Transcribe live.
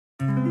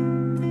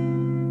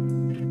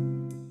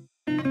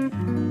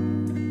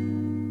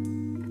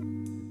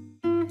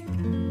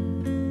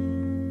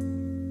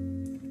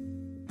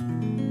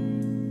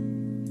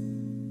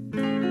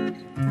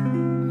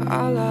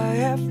All I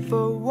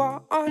ever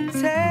wanted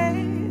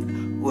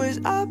was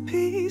a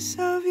piece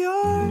of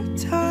your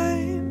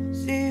time.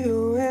 See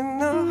you in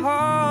the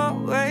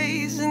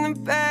hallways, in the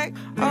back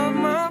of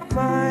my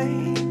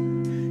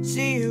mind.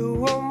 See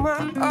you on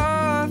my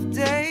off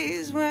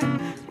days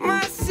when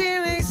my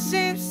ceiling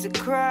seems to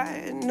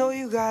cry. I know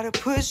you gotta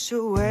push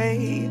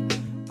away,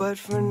 but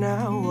for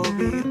now we'll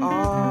be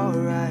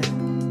alright.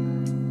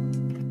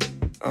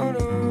 Oh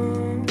no.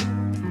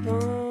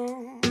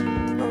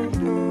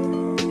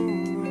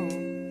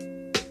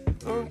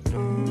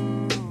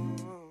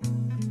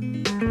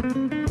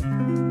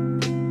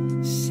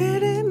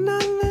 Sitting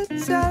on the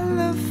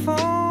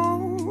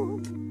telephone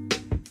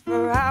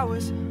for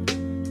hours,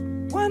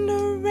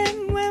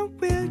 wondering when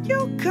will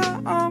you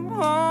come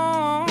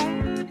home.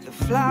 The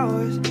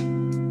flowers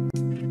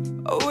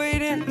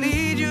wait and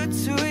lead you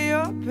to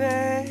your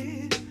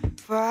bed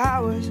for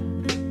hours.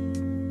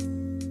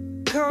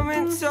 Come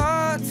and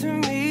talk to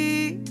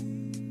me.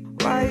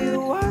 Why you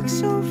walk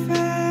so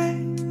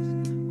fast?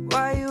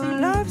 Why you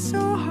love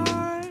so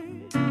hard?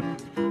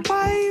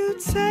 Why you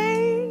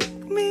take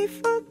me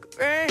for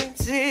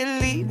granted?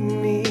 Leave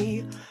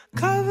me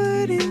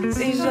covered in.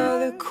 These are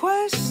the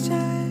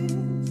questions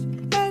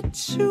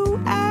that you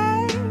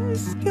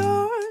ask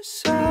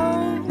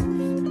yourself.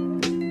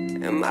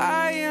 Am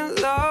I in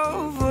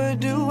love or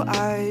do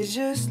I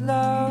just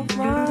love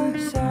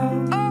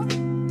myself? Oh,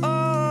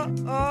 oh,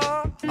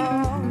 oh,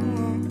 oh.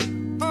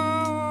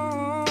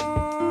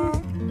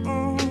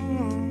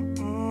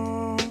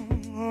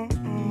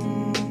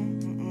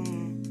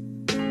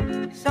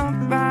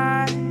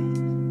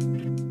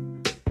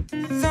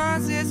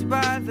 Sunset's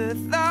by the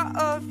thought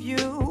of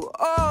you,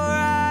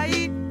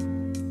 alright.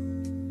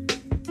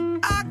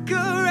 I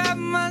could wrap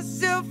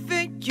myself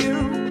in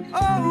you,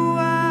 oh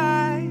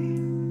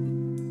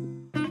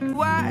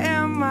why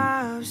am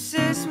I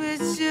obsessed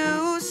with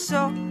you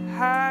so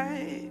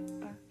high?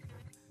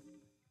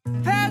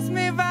 Pass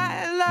me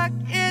by like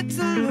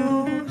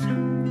interludes.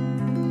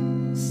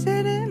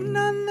 Sitting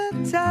on the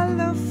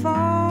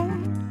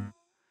telephone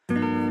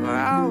for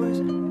hours,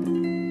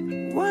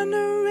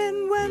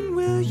 wondering when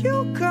will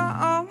you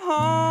come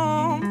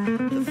home.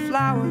 The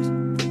flowers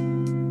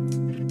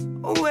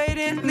wait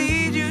and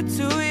lead you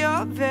to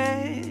your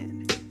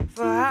bed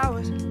for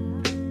hours.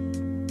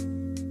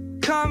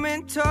 Come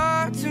and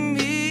talk to me.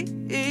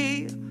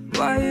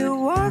 Why you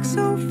walk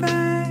so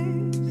fast?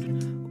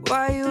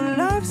 Why you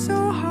love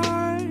so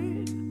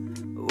hard?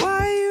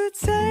 Why you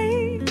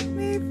take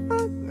me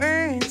for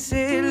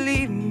granted?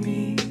 Leave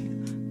me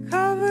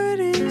covered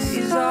in.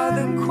 These are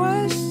the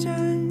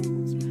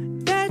questions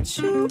that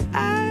you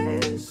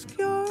ask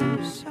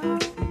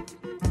yourself.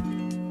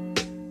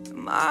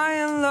 Am I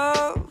in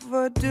love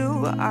or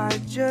do I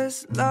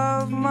just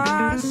love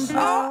myself?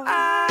 All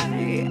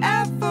I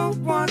ever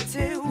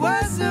wanted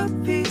was a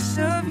piece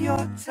of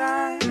your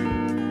time.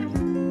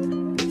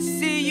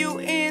 See you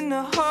in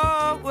the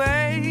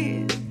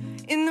hallway,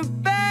 in the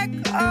back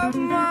of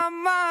my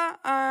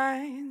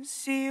mind.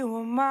 See you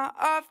on my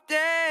off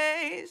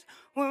days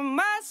when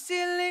my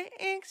ceiling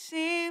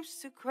seems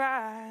to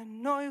cry. I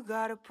know you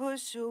gotta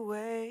push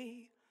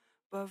away,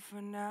 but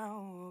for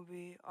now we'll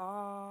be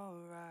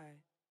alright.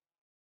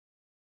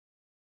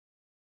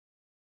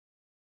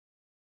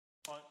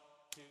 1,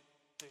 2,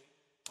 3,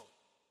 4.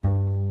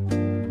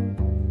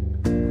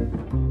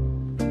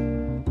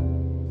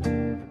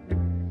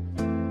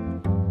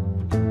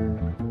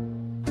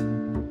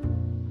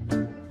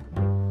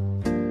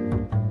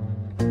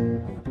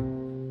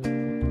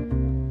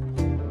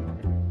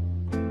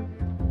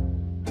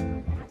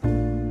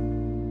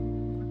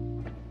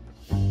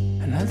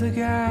 Another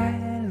guy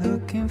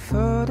looking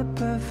for the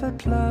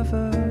perfect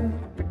lover,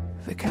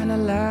 the kind of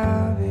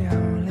love you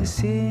only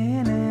see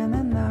in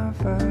a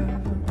novel.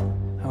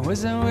 I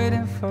wasn't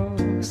waiting for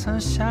some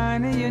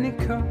shiny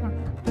unicorn.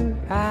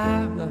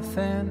 I've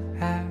nothing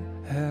I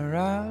heard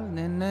all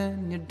and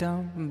then you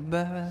don't.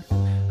 But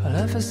all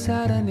of a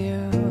sudden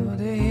you're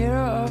the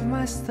hero of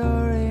my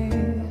story.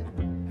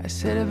 I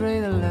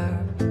celebrate the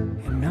love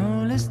and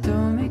only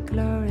stole me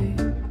glory.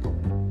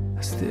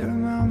 I still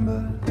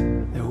remember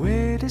the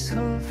way this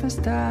whole thing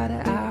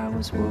started. I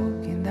was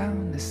walking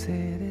down the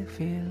city,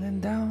 feeling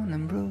down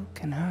and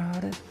broken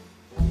hearted.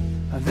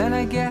 But then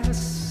I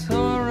guess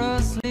all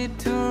roads lead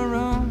to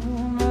Rome.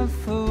 A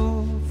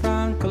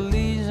full-front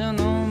collision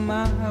on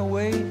my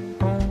way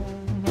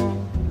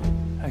home.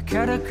 I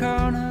cut a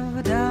corner,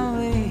 but then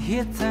we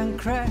hit and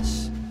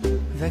crash.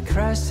 The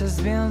crash has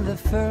been the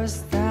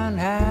first and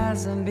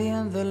hasn't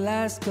been the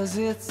last, 'cause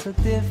it's a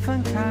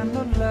different kind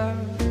of love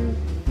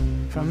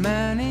from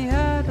any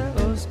other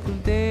old school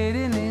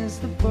dating is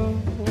the boat.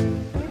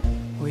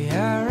 We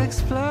are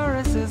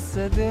explorers, it's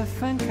a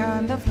different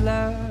kind of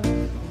love.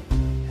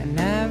 And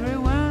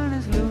everyone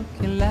is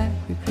looking like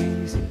we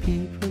crazy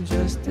people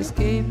just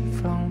escaping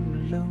from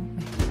the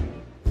lonely.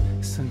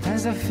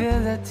 Sometimes I feel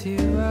that that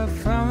you are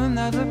from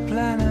another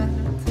planet.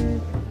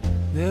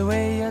 The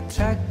way you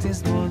attract these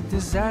small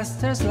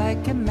disasters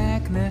like a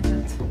magnet.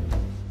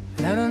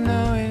 And I don't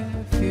know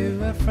if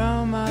you are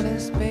from outer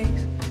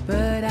space,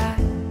 but I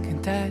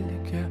can tell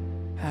you, girl,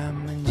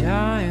 I'm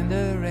enjoying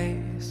the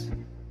race.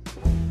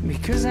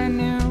 Because I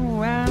knew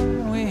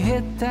when we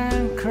hit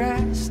and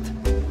crashed,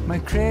 my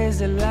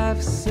crazy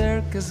love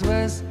circus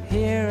was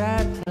here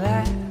at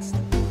last.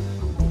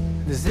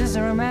 This is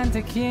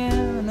romantic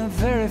in a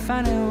very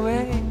funny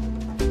way.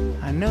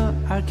 I know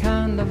our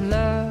kind of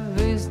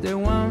love is the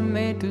one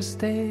made to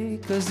stay,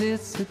 'cause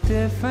it's a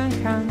different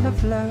kind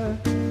of love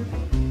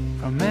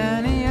from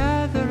any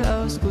other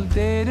old school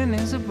dating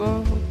is a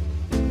bore.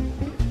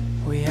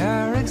 We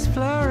are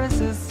explorers,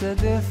 it's a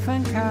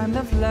different kind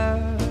of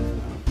love.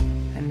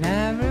 And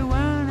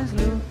everyone is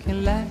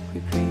looking like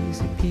we're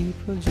crazy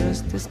people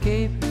just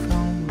escaping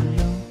from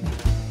alone.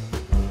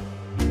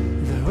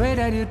 The way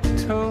that you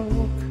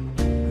talk,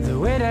 the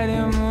way that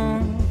you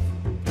move,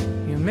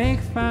 you make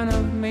fun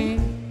of me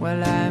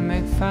while I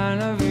make fun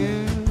of you.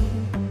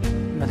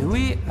 But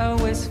we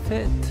always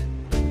fit,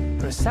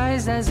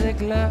 precise as a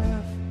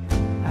glove.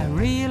 I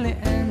really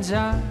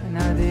enjoy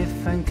a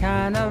different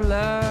kind of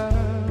love.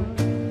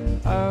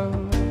 Oh,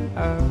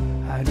 oh,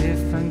 a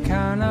different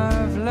kind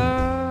of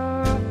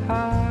love.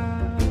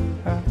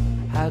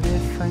 A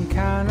different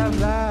kind of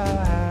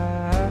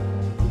love.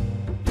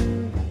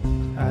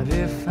 A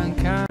different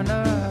kind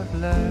of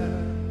love.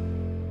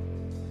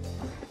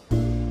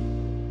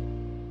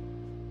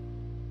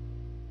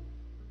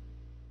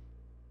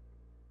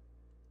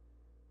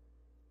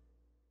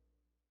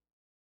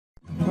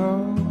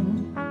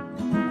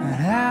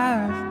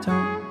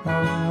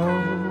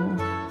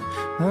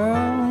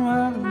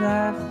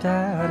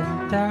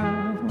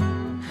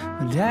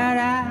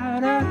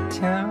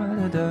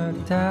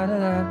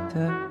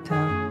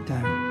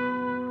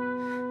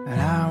 And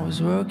I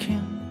was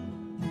working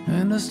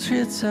in the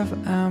streets of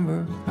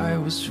Hamburg. I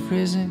was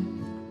freezing,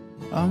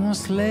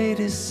 almost late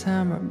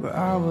December, but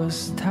I was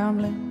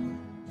stumbling,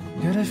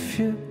 got a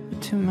few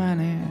too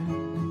many.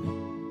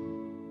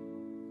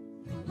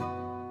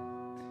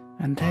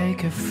 And take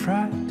a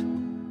fright,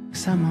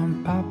 someone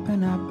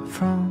popping up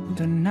from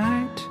the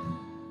night.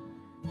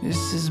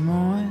 This is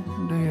more,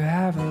 do you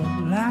have a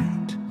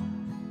light?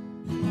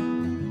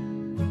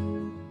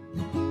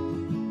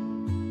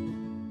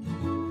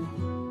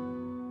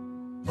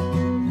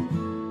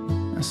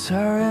 I'm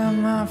sorry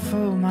I'm not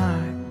full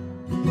mind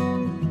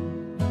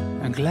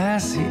and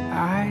glassy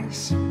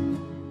eyes,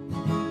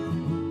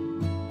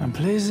 and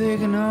please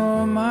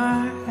ignore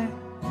my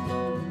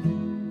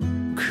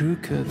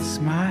crooked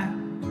smile.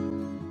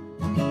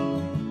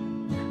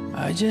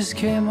 I just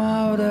came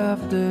out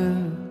of the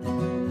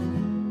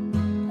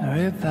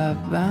rip-up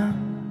band.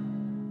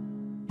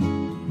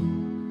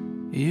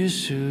 You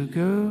should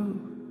go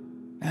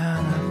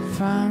and have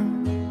fun.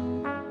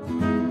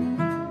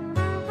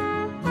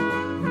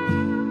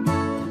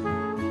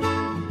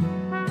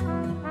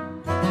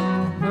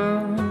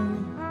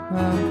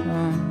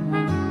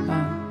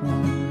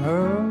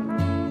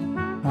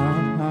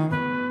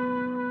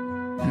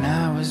 And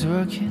I was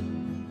working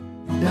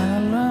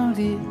down along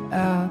the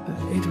Alp.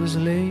 It was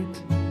late,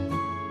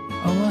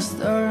 almost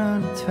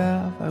around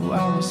 12.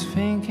 I was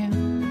thinking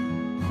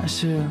I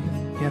should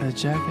get a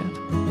jacket.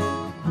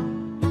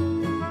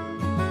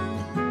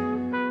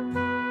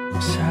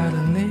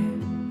 Suddenly,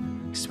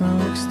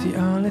 smoke's the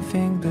only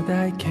thing that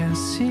I can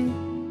see.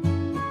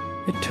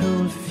 A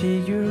tall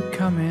figure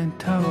coming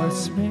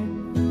towards me.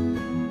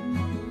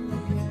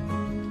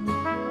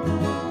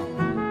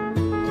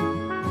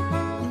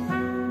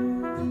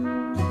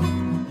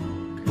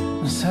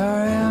 I'm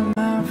sorry I'm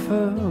not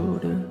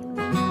food.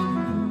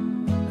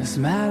 The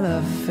smell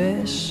of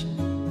fish.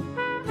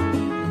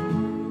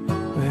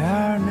 We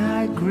are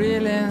not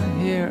grilling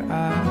here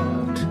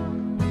out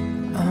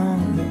on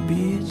the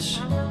beach.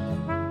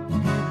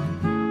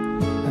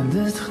 And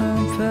this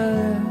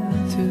company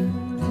to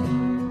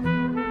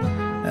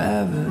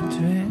have a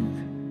drink.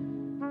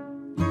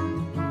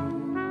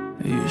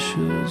 You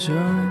should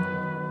join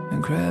and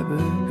grab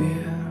a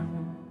beer.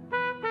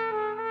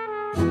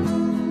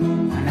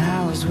 And I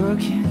was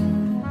working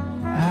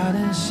out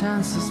in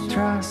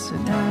Schanzenstrasse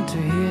down to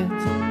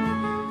hit,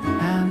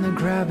 and I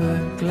grab a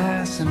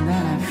glass and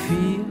then I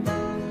feel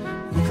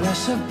a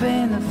flash of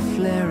pain, a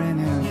flaring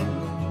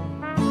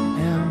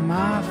in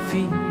my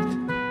feet.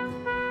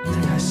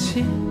 Then I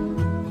see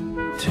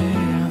three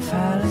young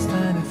fellas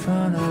stand in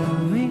front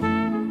of me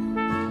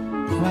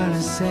while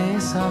I say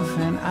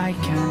something I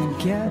can't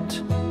get,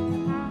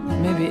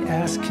 maybe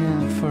asking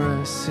for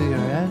a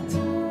cigarette.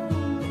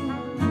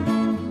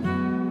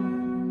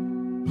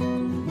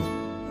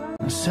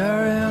 I'm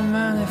sorry,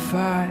 man, if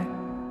I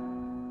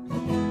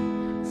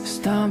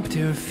stomped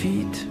your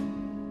feet.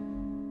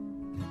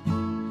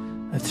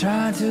 I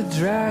tried to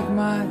drag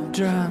my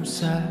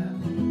drums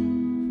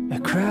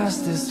across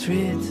the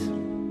street.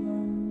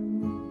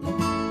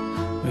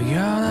 We're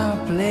gonna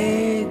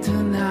play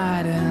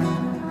tonight and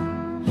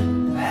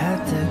had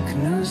the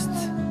knust.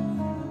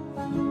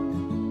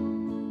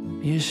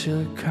 You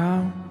should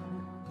come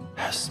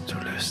hast du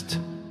Lust?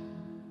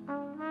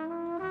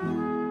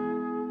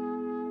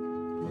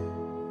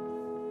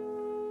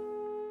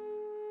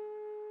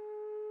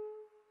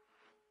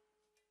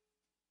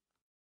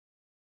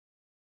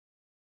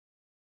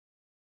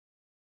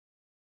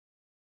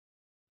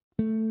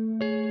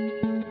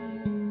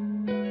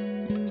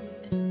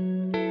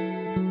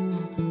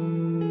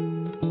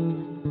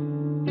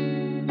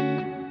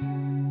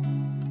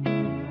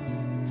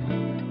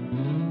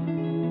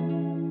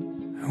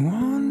 I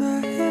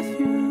wonder if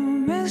you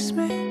miss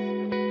me.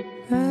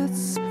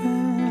 It's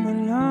been a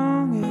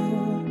long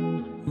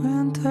year.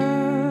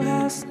 Winter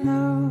has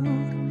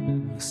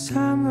snowed,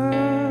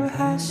 summer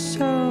has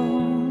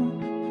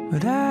shown,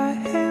 but I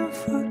ain't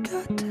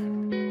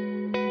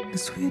forgotten the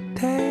sweet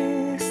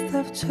taste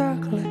of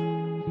chocolate.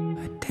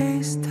 I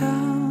taste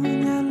on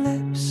your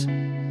lips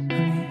when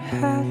we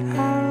had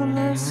our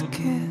last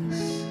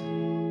kiss.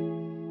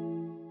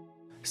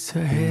 So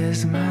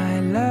here's my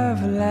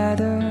love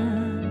letter,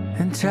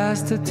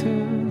 entrusted to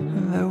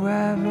the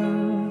weather.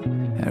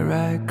 I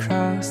ride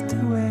across the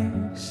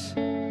waves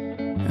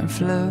and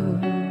flow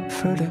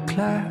through the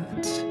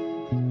clouds.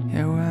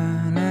 Yeah,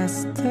 when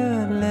it's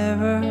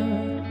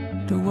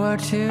delivered, do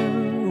what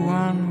you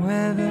want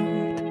with it.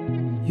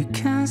 You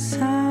can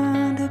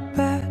send it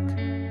back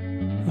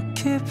or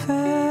keep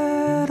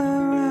it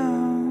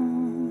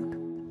around.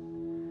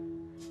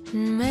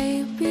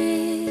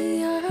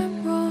 Maybe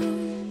I'm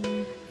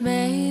wrong,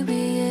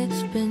 maybe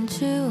it's been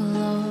too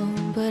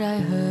long, but I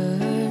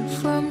heard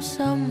from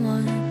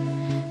someone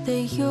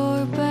that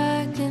you're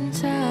back in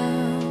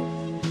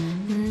town.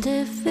 And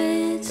if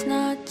it's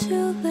not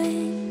too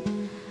late,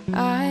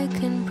 I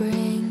can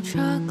bring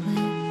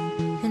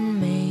chocolate. And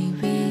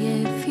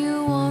maybe if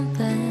you want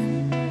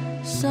them,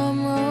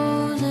 some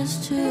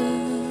roses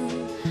too.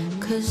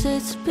 'Cause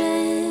it's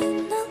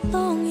been a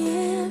long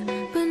year,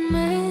 but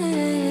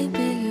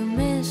maybe you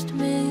missed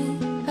me.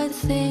 I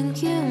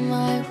think you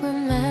might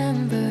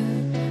remember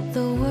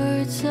the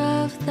words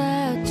of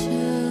that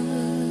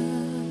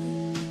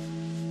tune.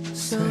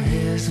 So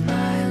here's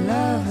my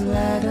love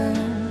letter,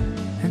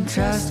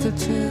 entrusted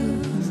to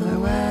the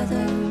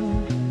weather.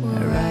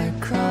 I ride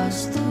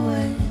across the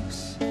waves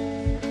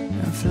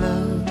and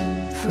flow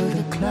through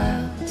the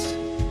clouds.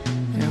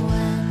 And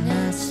when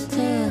it's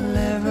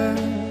delivered,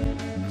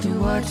 do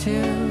what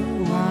you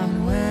want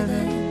with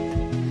it.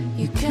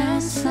 You can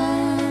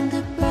send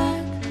it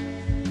back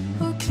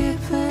or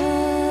keep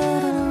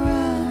it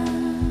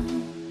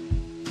around.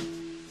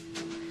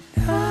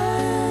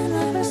 I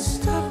never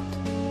stopped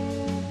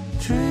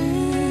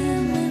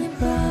dreaming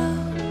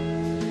about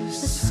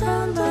the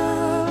sound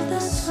of the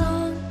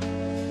sun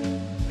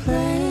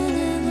playing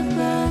in the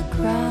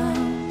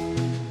background.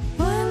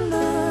 When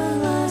the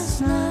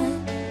last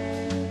night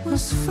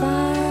was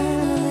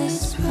finally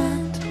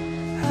spent,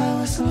 I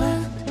was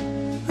left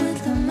with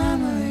the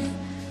memory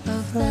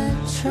of that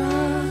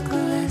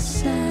chocolate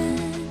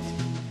scent.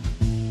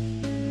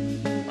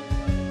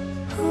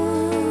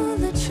 Ooh,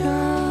 the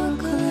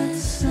chocolate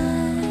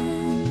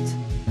scent.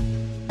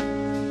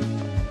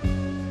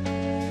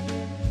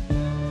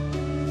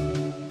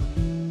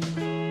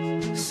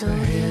 So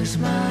here's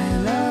my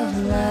love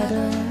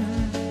letter,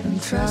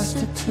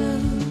 entrusted to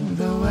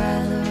the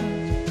weather.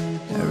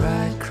 I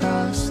ride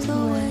across the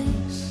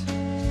waves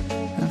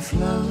and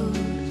float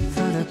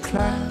through the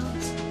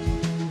clouds.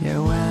 Yeah,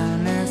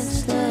 when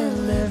it's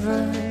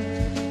delivered,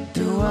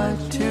 do what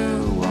you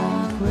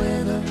want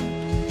with it.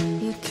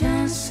 You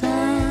can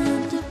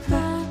send it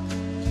back,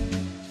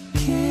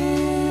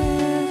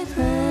 keep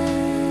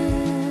it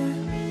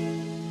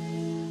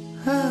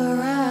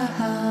around.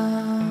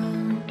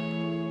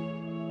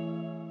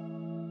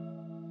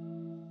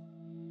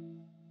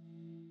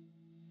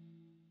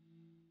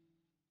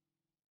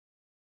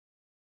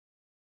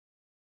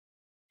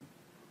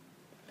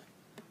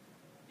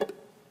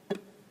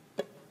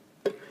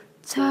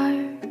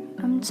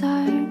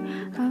 Tired,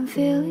 I'm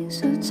feeling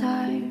so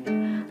tired.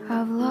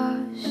 I've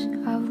lost,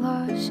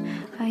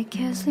 I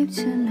can't sleep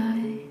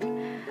tonight.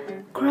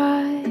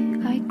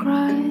 I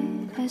cry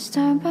as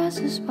time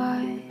passes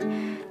by.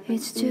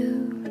 It's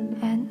 2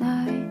 at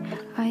night,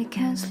 I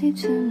can't sleep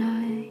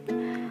tonight.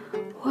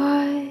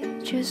 Why,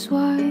 just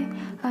why,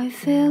 I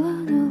feel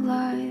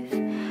unalive.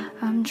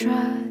 I'm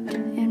trapped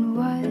in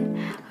what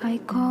I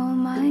call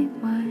my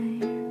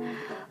mind.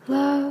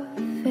 Love,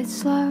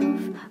 it's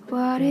love,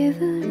 what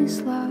even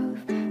is love?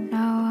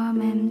 Now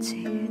I'm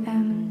empty,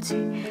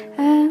 empty,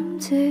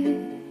 empty.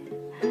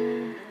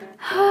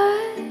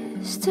 I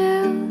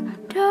still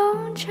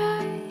don't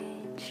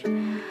change.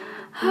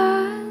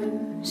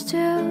 I'm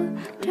still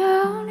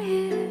down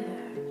here.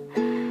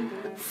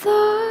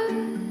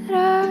 Thought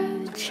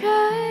I'd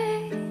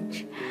change.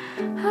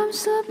 I'm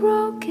so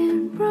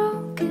broken,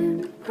 broken,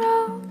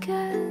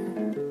 broken.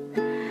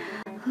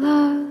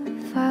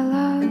 Love, I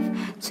love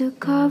to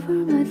cover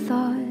my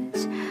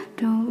thoughts.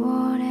 Don't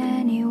want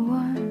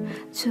anyone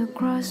to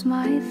cross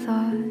my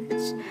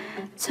thoughts.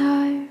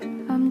 Tired,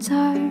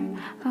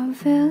 I'm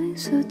feeling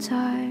so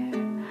tired.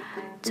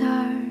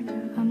 Tired,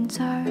 I'm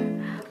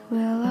tired,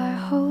 will I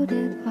hold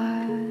it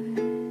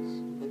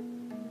last?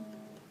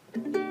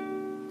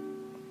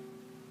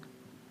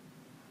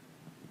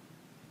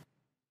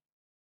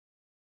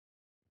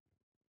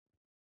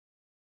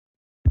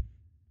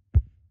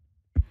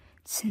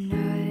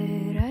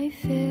 Tonight I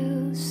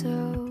feel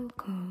so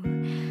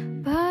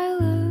cold by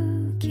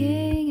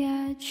looking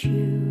at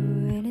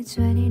you, and it's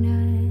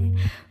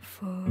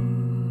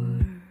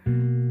 29:4.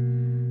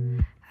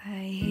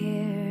 I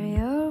hear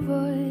your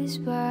voice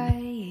by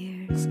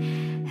ears,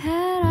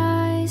 and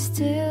I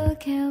still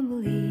can't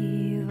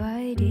believe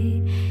I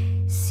did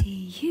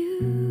see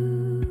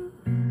you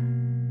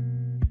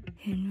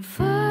in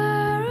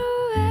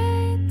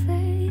faraway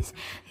place.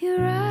 You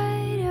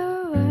write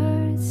your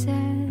words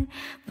and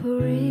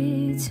pour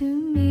it to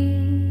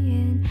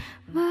me in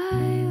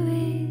my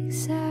weak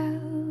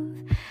self.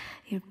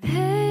 Your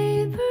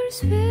paper's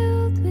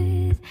filled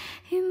with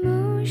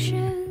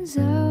emotions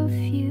of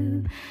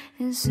you,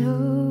 and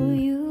so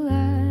you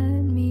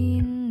let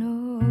me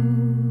know.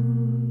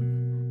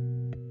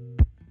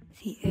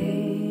 The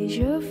age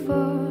of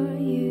 4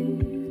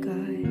 you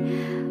got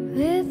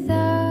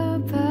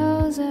without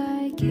pals,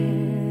 I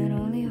can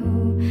only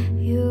hope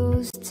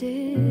you'll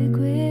stick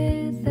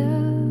with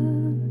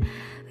them.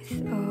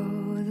 With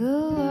all the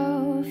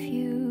love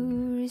you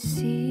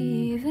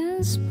receive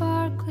and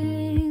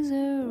sparklings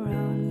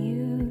around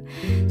you,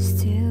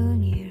 still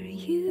near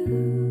you.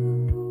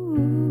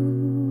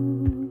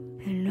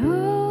 And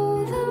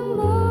all the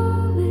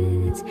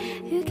moments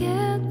you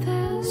can't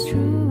pass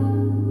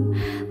through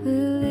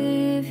will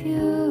leave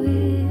you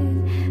with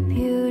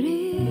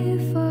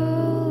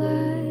beautiful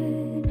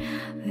light.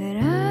 When I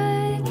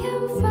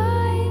can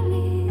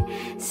finally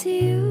see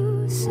you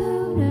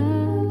soon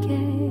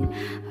again,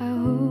 I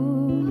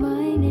hope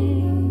my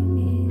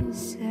name is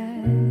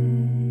said.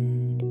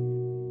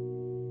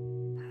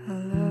 I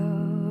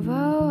love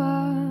how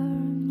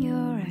warm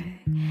your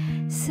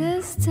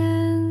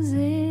existence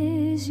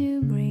is.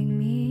 You bring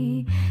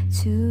me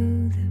to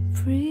the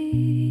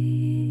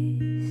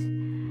breeze.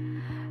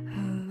 I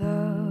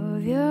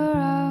love your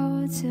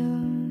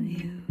autumn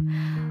view.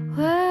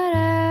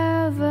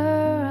 Whatever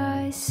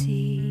I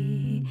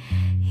see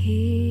you.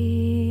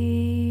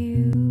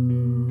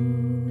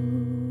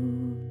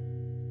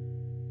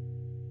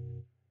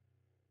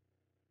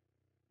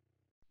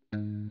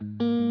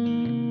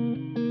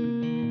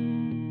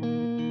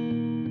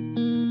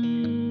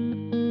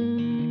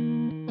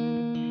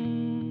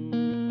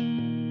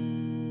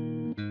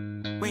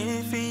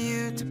 Waiting for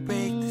you to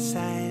break the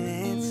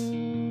silence,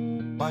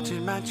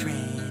 watching my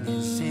train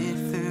as it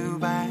flew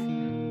by.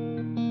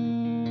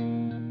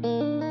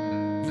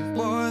 You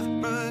wore the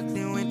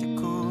Brooklyn winter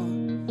cool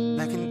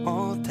like an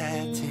old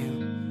tattoo,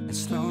 and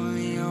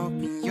slowly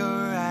open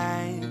your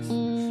eyes.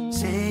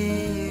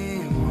 Say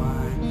you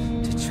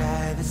want to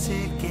try this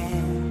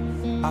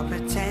again. I'll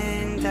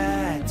pretend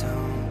I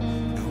don't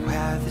know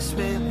how this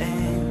will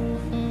end.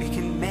 We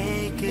can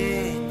make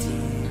a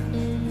deal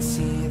and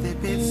see the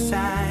bit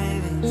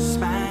silent,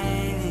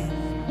 smiling,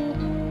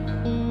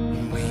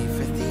 and wait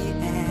for the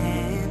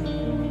end.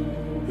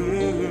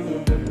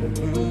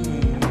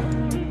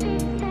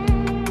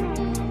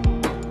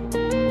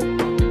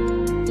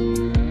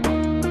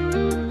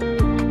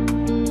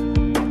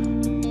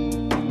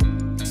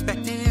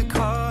 Expecting a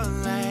call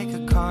like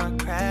a car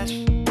crash.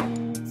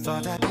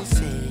 Thought I'd be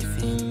safe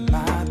in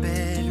my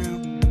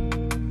bedroom.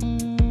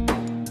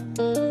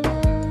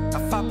 I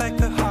fought back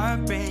the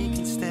heartbreak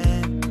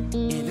instead,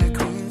 in a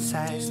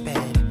queen-size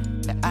bed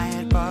that I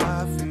had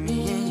bought for me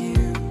and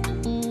you.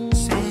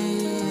 Say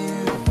you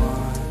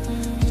want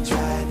to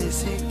try this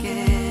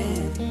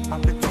again. I'll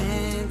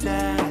pretend I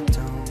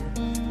don't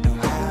know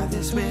how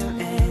this will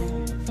end.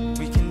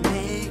 We can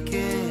make a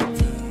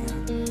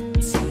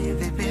deal, see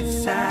the bit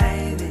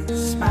silent,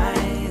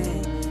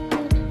 smiling,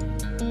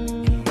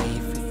 and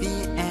wait for the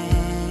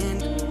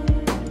end.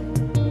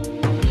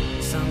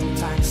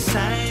 Sometimes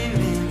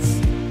silence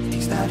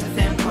speaks louder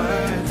than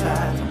words. I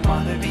don't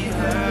wanna be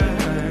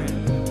heard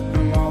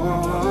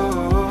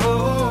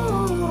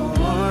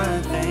more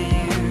than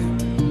you,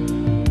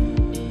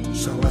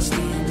 so I'll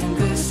stand in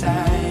the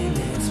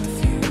silence with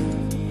you.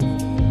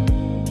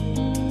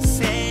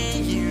 Say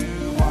you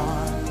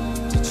want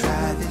to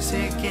try this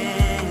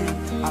again.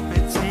 I'll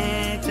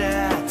pretend I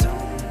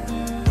don't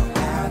know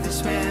how this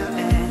will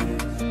end.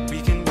 We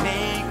can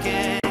make a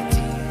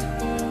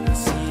deal,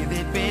 see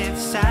the bit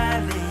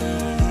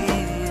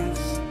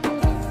silence,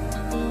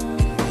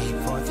 and wait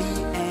for the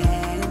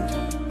end.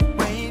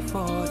 Wait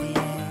for the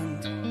end.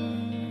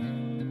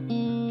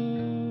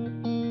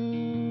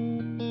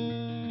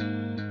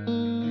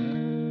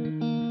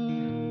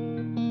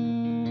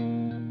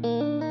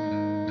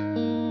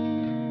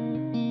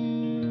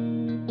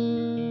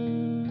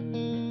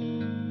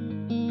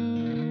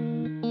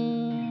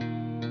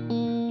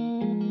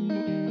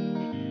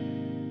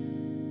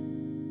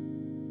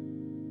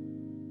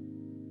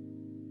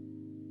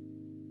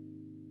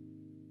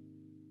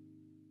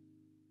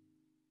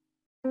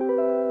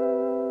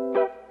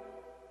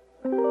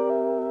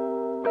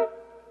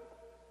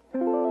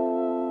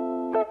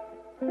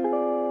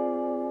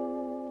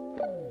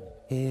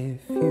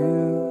 If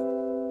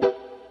you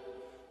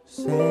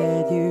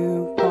said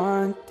you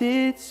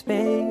wanted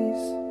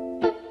space,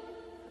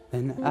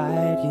 then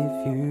I'd give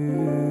you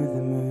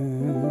the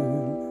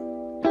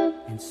moon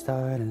and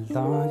start a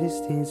long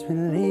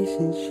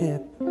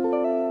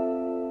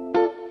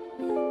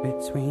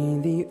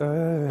between the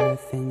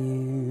earth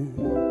and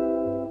you.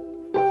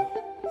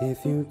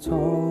 If you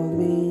told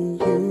me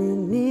you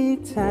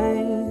need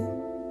time,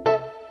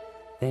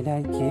 then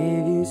I'd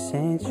give you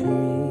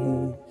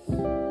centuries,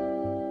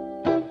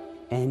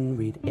 and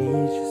we'd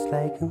age just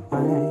like a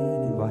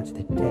wine and watch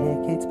the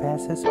decades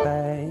pass us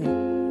by.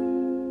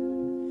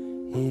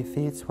 If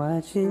it's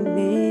what you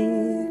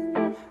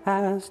need,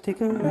 I'll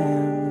stick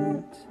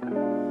around,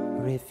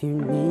 or if you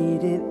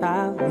need it,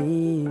 I'll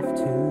leave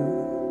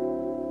too.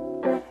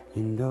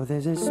 You know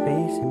there's a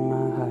space in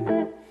my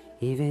heart,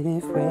 even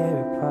if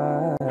we're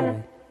apart,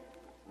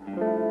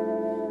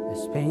 a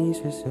space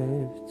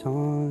reserved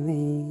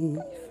only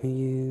for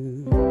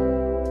you.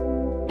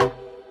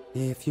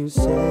 If you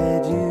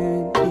said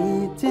you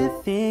need to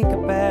think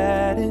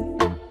about it,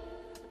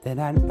 then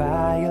I'd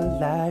buy a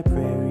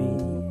library,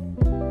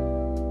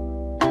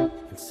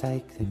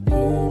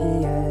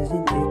 encyclopedias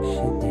and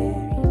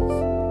dictionaries,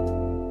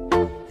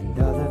 and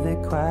all of the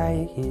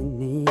quiet you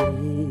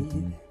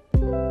need.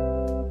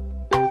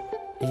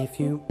 If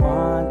you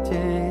want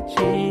to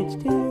change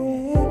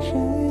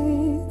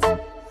directions,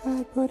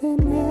 I'd put an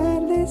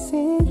atlas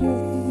in your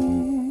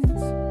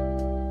hands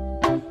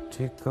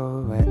to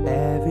go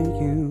wherever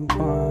you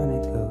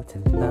wanna go, to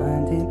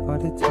London or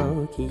to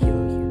Tokyo,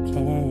 you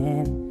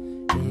can.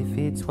 If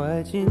it's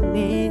what you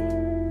need,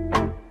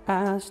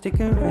 I'll stick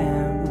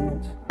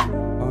around,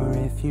 or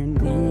if you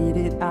need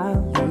it,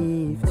 I'll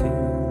leave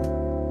too.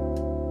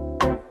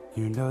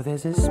 You know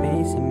there's a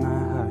space in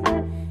my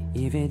heart,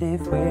 even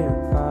if we're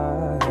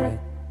apart,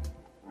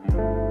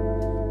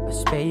 a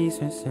space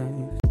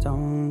reserved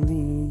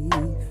only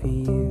for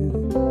you.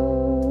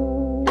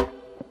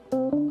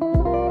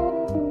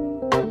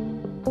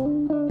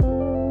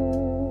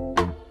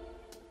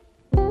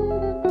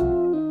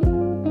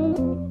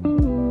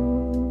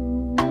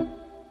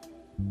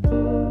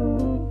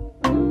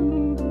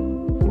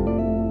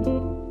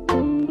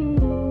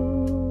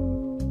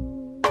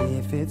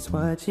 If it's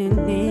what you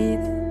need,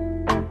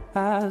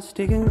 I'll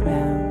stick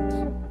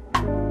around,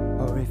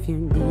 or if you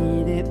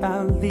need it,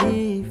 I'll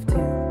leave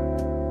too.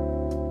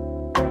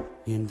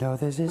 You know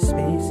there's a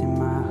space in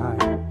my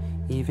heart,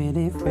 even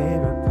if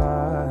we're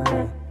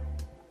apart,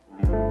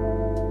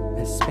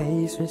 a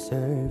space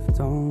reserved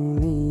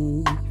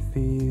only for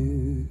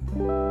you.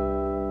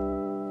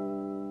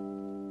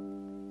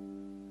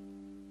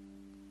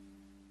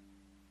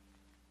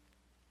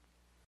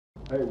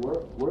 Hey,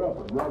 we're up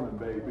and running,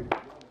 baby.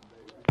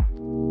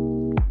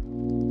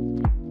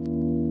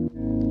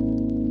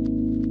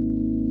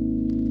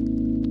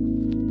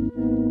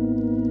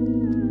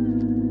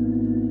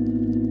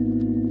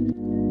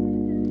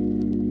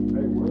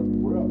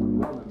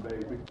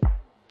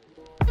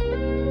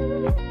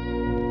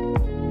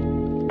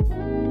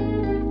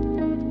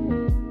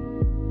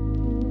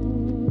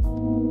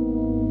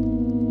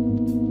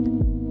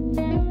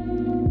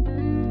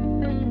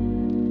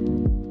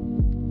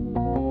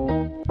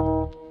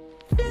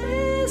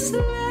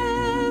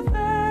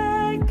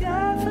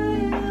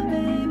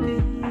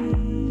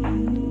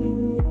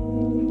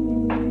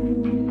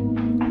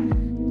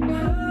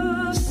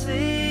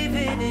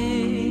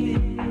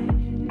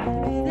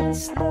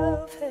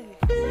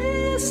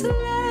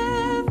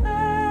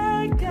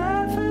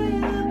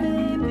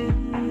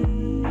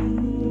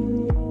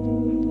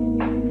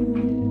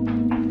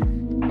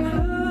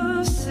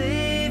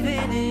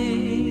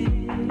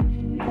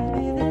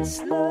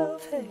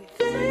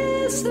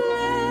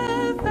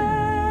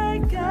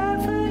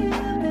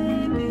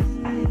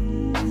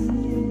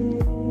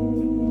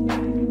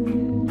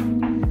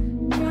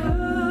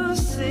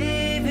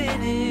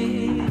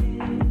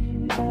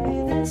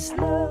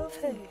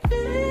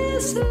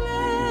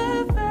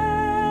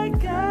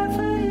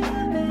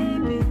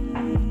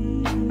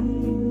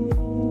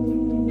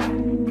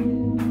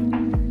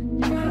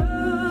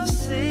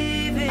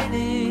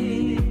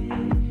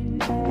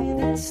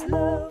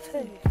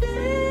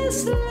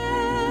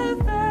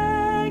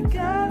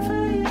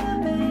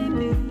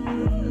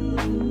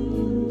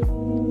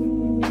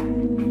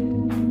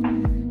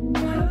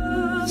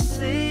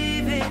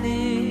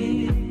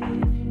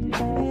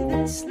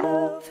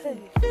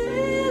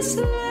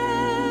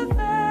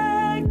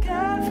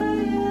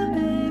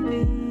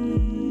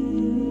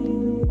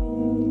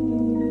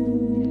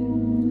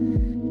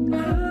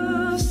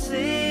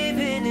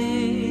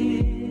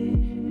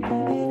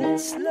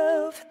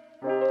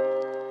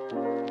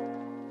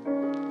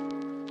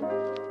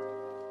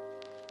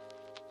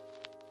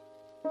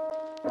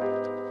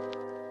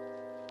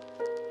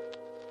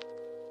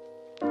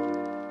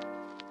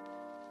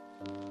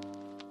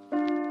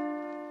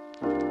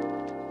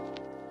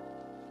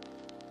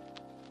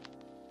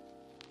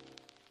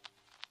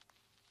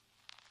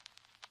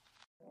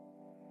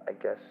 I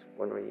guess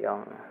when we're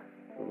young,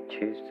 we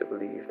choose to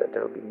believe that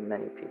there will be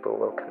many people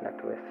we'll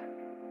connect with.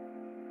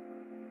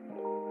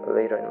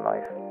 Later in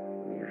life,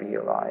 we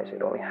realize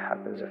it only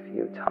happens a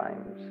few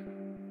times.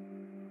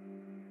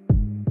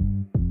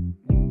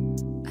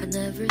 I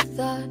never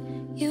thought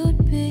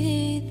you'd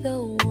be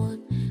the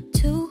one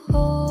to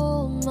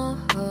hold my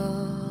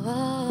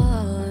heart.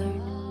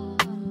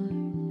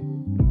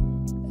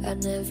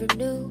 never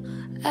knew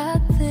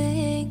I'd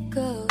think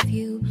of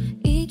you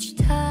each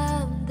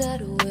time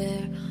that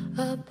we're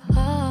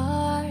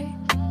apart.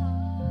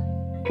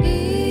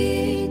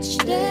 Each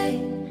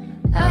day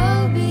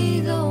I'll be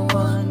the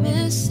one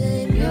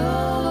missing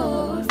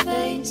your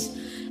face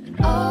and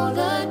all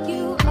that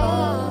you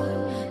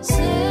are.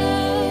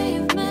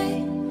 Save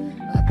me,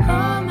 I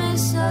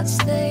promise I'd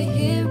stay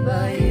here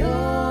by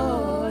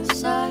your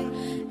side.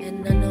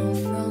 And I know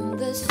from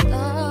the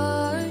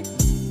start,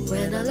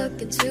 when I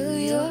look into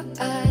your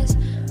eyes,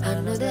 I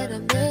know that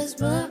I'm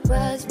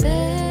mesmerized,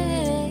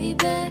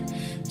 baby.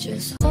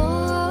 Just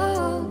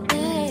hold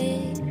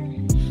me.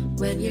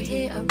 When you're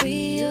here, I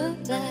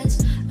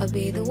realize I'll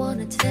be the one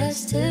to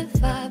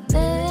testify,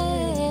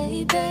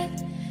 baby.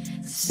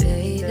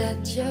 Say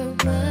that you're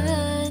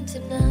mine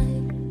tonight.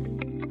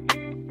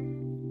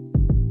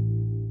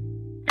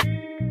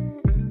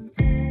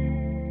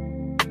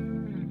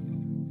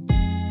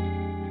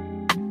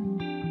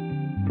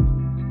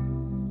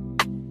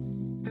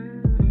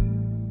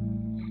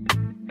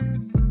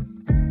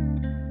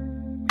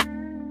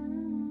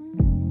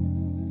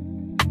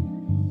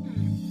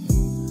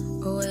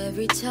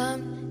 Every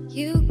time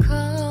you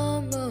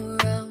come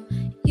around,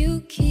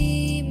 you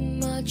keep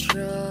my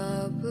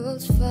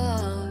troubles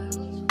far.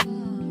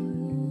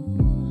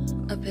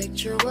 A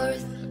picture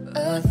worth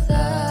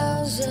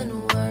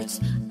 1,000 words.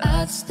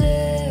 I'd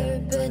stare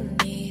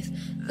beneath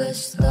the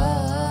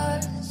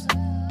stars.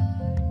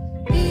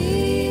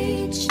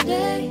 Each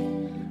day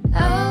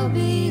I'll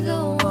be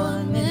the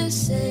one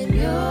missing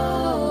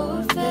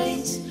your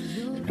face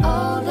and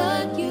all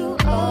that you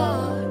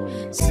are.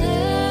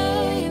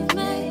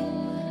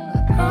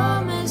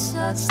 Promise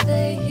I'd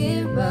stay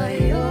here by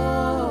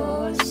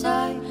your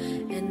side.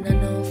 And I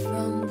know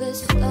from the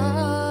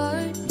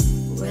start,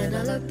 when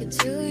I look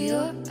into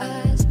your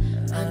eyes,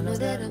 I know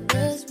that I'm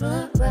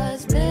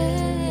mesmerized,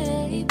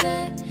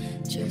 baby.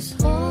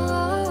 Just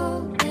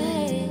hold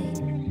me.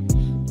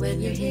 When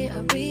you're here,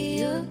 I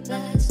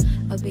realize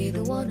I'll be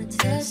the one to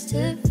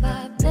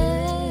testify,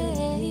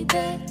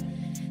 baby.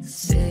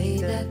 Say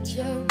that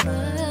you're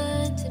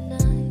mine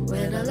tonight.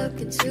 When I look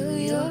into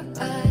your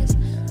eyes,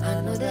 I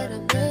know that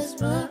I'm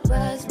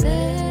mesmerized,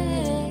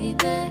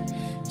 baby.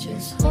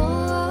 Just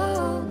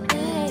hold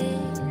me.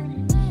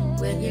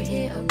 When you're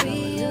here, I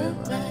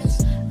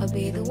realize I'll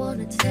be the one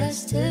to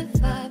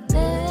testify,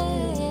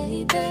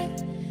 baby.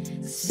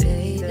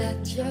 Say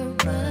that you're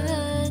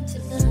mine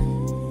tonight.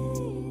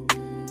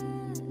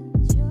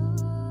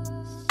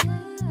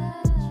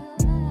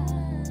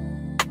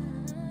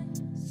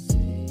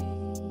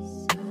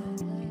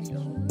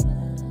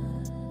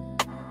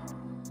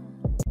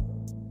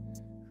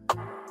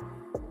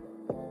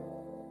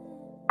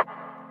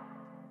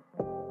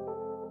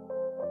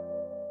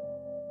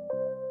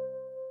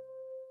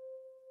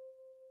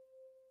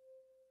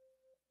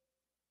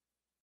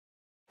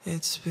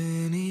 It's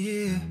been a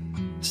year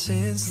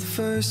since the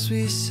first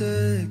we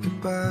said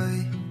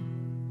goodbye.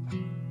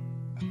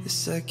 The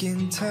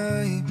second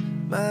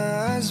time my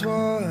eyes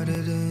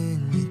watered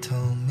and you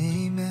told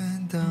me,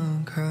 man,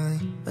 don't cry.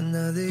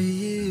 Another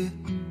year,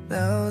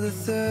 now the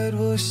third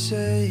we'll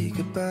say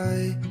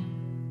goodbye.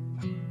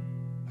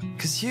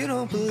 'Cause you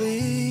don't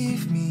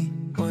believe me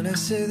when I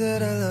say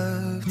that I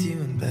loved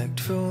you and begged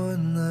for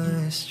one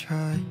last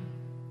try.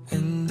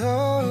 And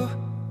oh,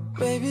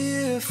 maybe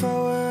if I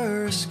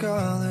were a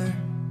scholar,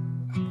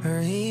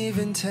 or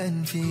even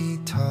 10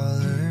 feet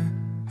taller,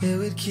 it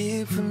would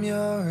keep from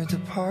your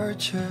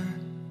departure.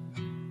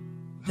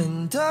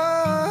 And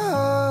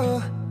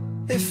oh,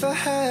 if I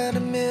had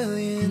 $1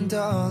 million,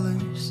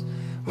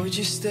 would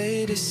you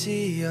stay to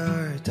see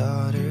our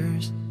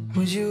daughters?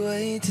 Would you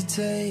wait to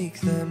take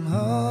them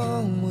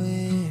home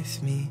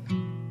with me?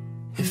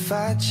 If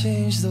I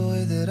changed the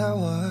way that I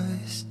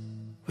was,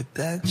 would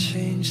that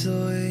change the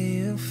way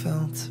you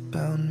felt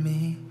about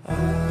me?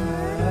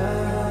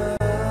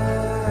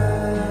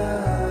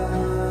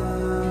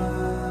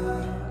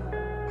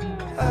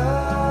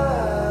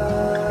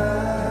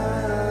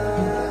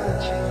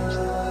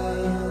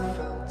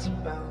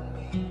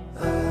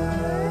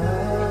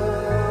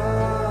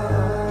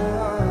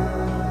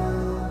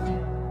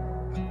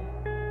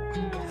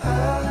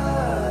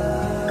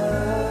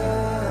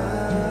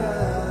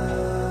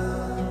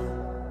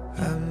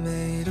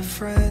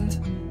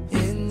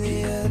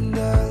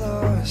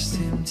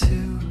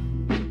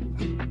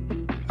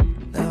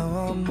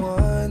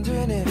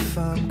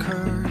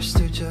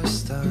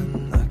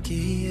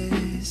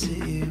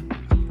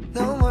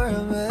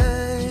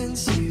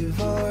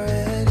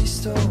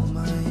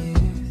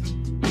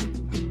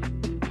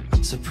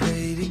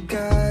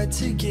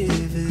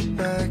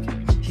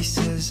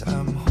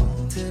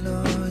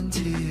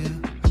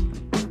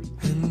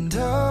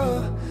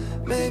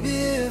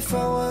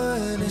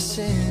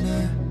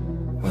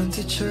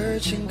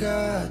 And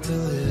got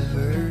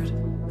delivered,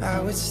 I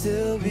would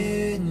still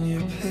be in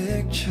your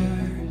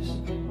pictures.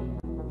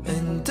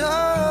 And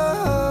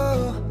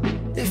oh,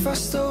 if I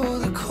stole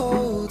the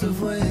cold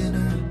of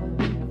winter,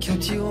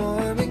 kept you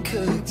warm and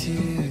cooked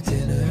you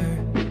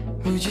dinner,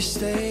 would you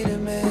stay to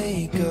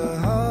make a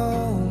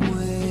home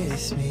with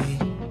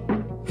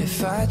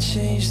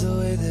change the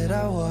way that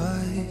I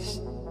was?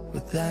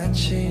 Would that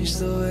change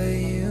the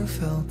way you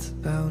felt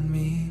about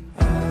me?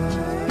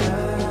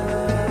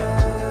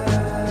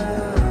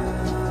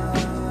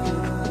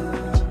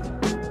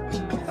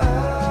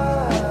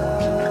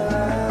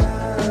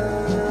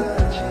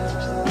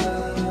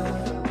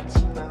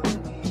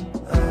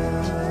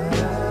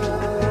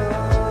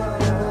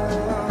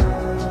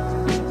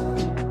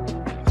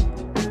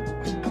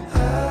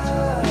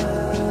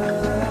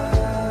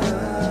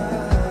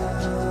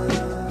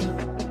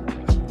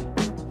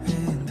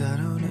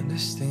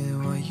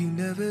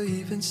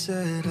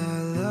 Said I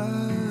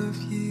love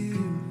you,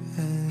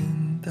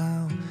 and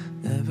I'll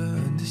never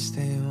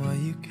understand why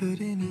you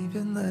couldn't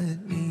even let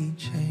me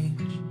change.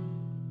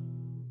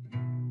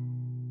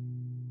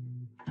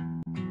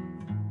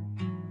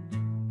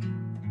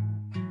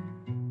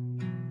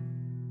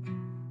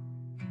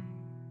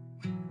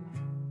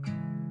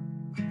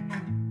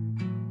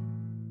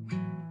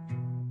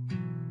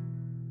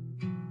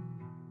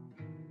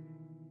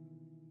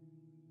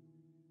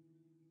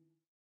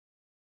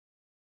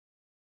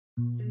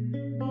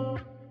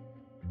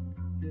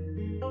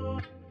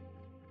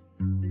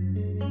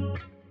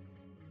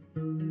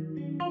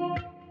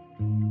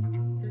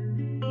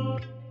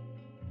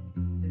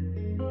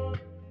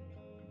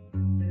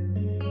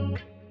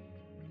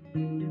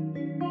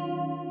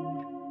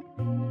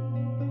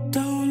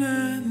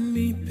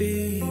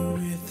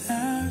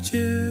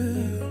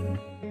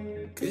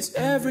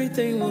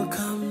 Everything will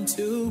come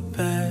to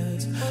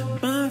pass.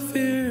 My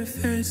fear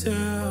fades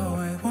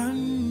away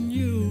when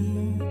you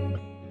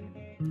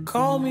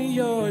call me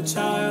your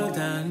child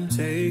and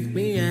take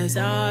me as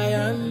I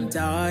am,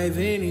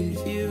 diving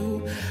in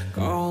you.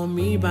 Call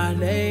me by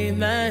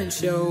name and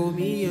show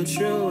me your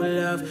true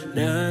love.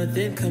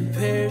 Nothing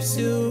compares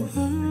to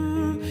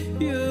who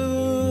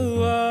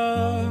you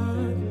are.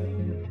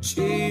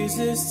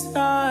 Jesus,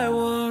 I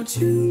want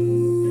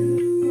you.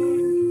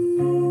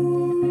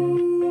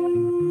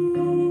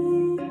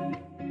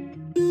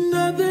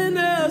 Nothing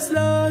else,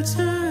 Lord,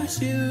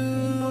 touch you.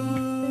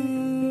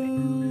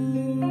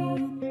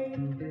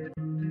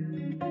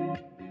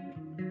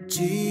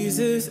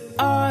 Jesus,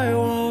 I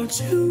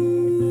want you.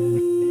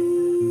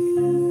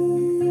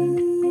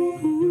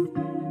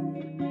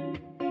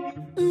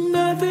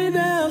 Nothing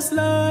else,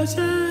 Lord,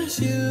 touch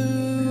you.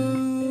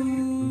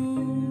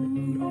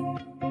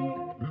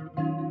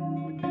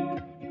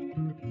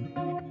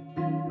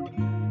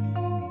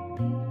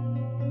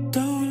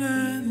 Don't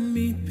let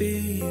me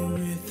be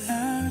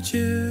without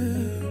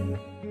you,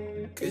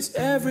 'cause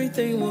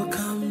everything will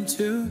come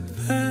to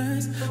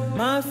pass.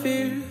 My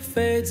fear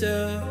fades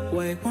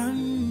away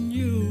when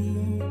you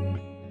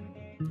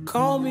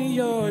call me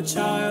your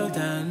child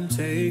and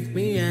take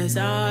me as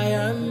I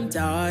am,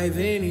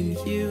 diving in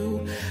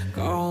you.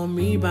 Call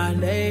me by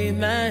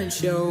name and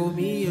show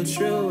me your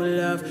true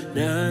love.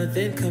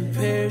 Nothing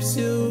compares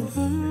to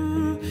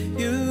who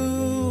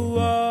you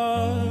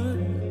are.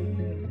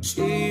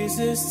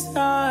 Jesus,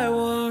 I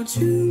want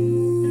you.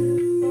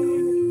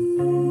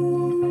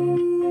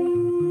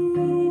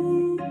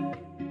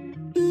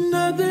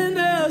 Nothing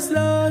else,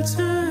 Lord,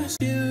 touch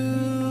you.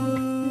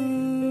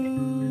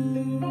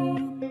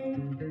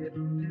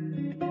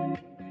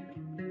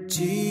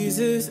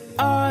 Jesus,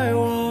 I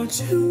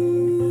want you.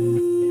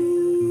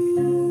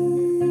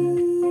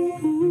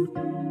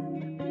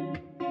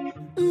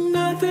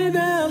 Nothing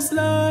else,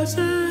 Lord,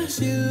 touch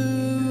you.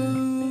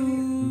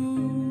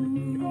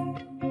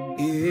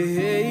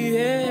 Yeah,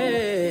 yeah.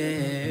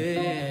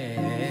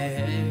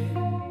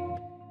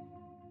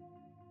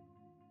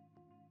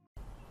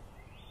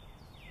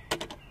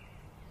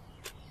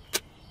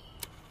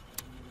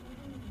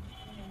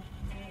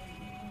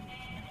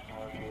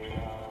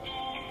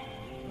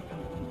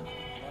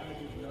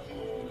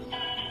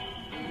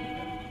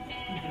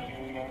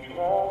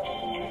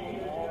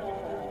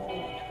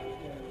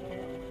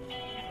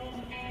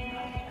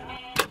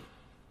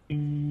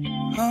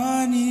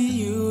 Honey,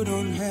 you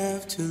don't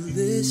have to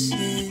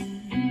listen.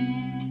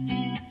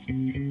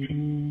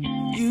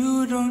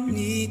 You don't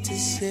need to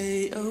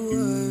say a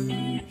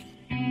word.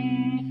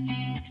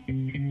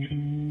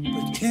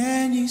 But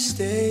can you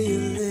stay a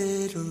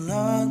little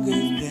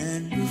longer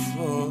than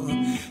before?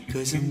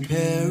 'Cause I'm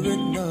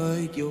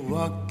paranoid you'll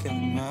walk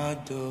out my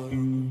door.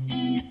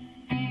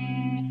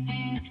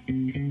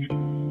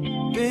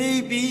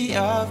 Baby,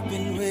 I've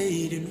been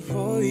waiting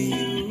for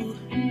you,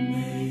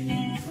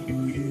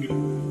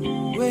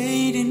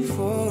 waiting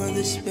for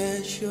the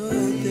special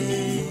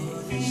day.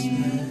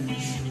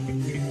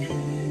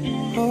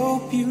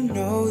 Hope you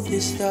know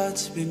this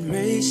thought's been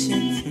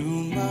racing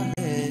through my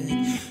head.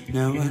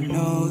 Now I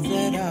know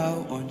that I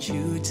want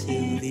you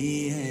till the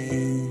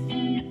end.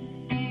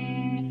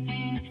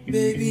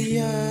 Baby,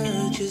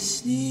 I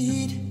just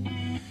need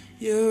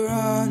your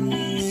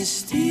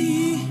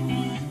honesty,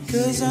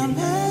 'cause I'm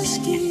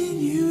asking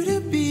you to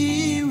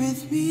be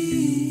with me.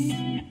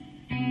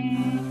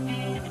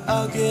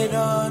 I'll get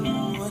on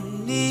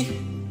one knee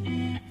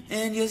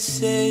and you'll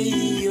say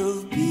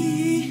you'll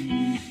be,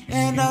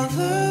 and I'll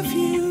love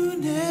you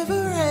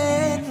never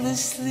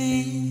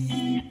endlessly.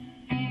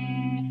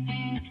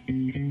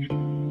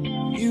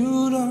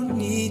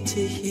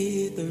 to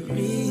hear the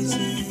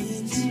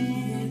reasons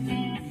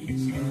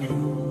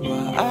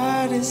why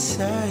I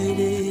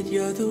decided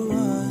you're the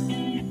one.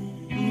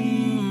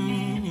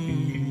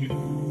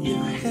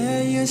 Your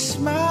hair, your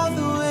smile,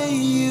 the way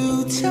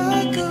you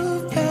talk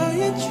about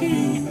your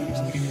dreams,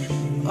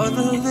 all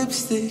the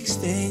lipstick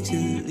stains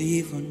you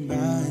leave on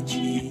my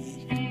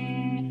cheek.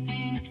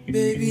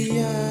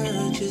 Baby,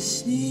 I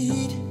just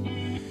need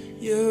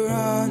your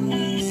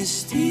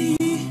honesty,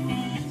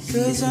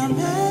 'cause I'm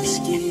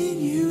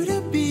asking you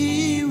to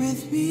be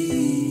with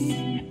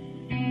me.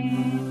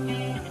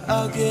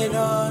 I'll get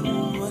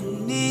on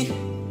one knee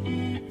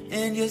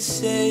and you'll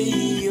say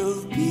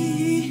you'll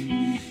be,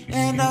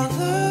 and I'll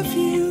love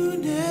you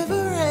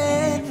never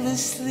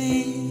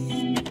endlessly.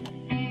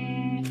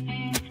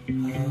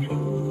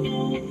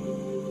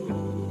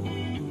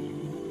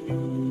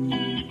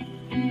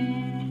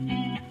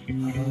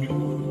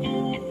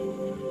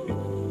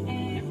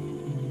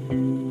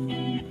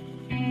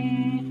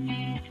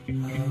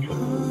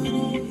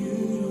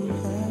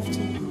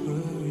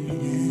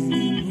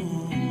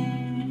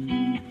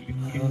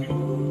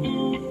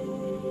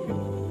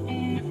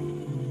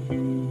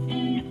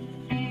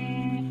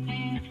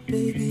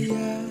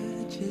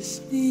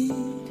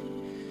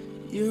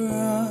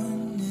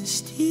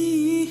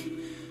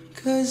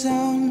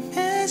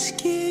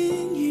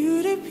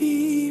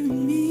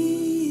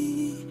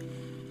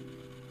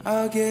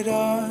 I'll get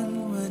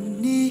on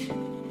one knee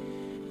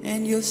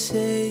and you'll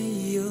say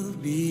you'll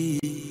be,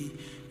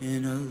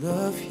 and I'll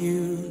love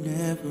you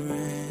never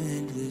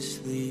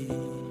endlessly.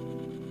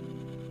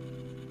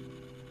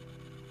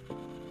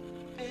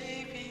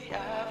 Baby,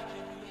 I've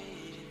been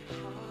waiting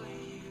for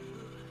you,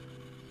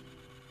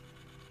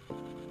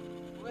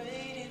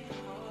 waiting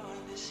for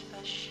this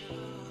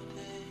special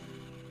day.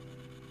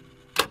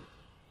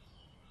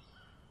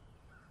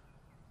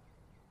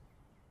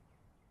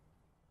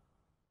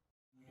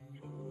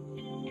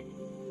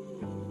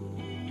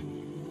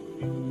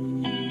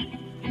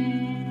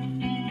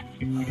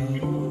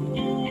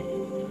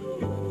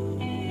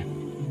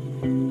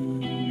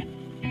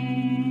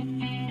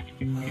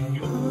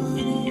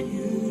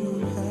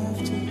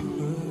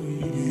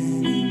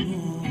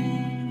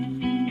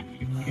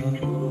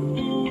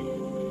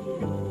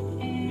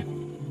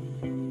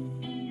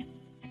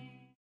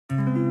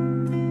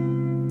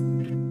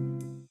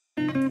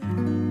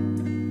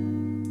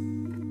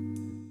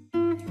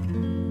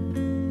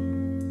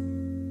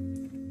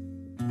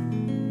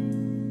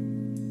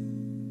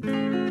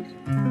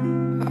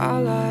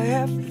 All I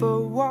ever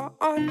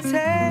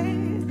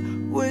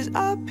wanted was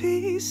a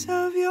piece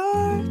of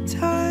your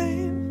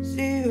time.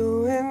 See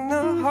you in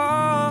the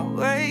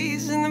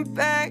hallways, in the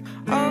back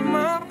of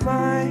my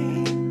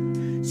mind.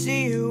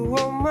 See you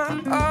on my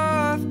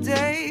off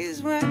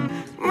days when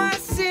my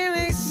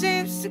ceiling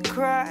seems to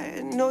cry.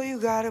 I know you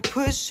gotta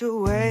push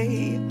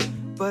away,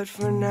 but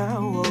for now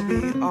we'll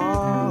be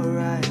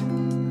alright.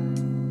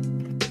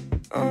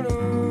 Oh no.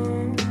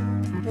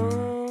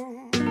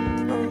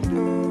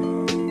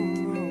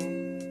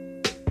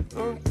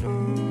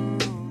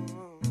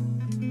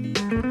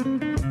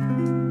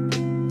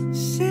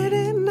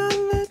 Sitting on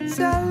the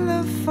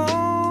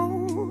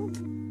telephone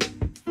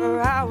for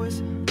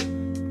hours,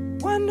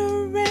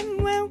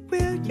 wondering when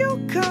will you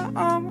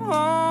come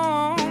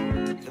home.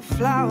 The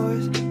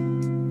flowers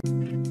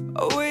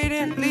wait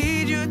and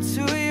lead you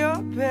to your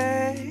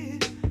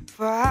bed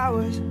for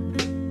hours.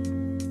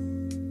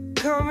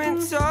 Come and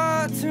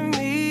talk to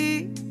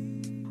me.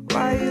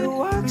 Why you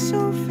walk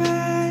so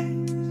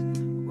fast?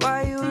 Why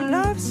you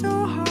love so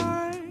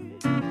hard?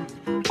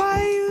 Why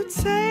you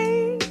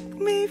take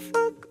me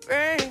for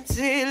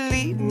granted?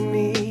 Leave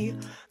me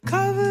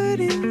covered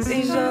in.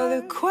 These are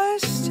the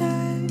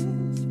questions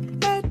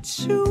that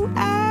you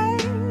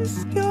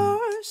ask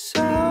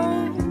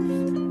yourself.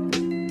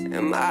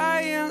 Am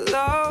I in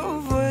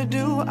love or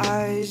do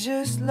I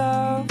just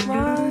love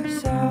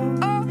myself?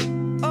 Oh,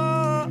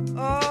 oh,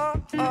 oh,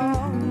 oh.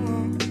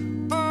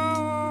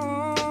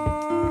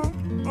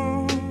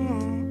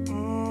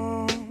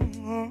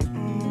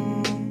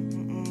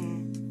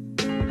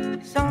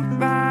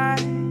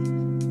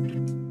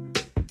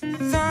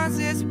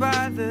 Sunset's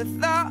by the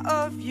thought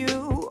of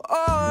you,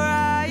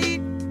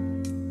 alright.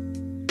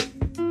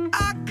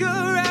 I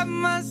could wrap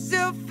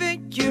myself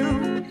in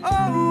you,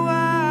 oh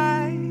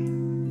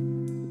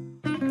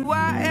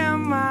why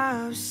am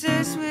I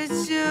obsessed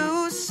with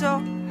you so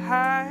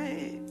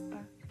high?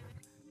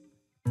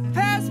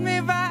 Pass me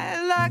by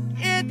like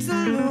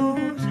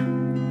interludes,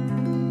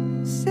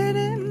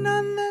 sitting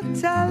on the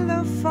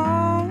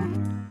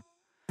telephone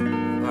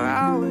for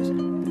hours,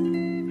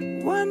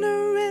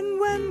 wondering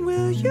when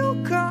will you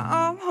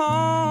come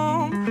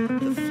home.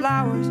 The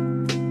flowers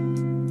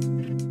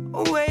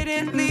wait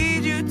and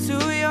lead you to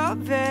your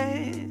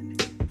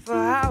bed for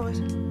hours.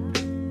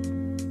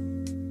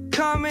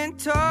 Come and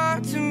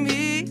talk to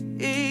me.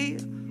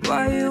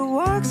 Why you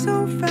walk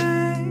so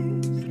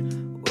fast?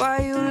 Why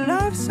you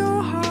love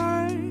so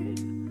hard?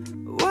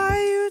 Why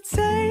you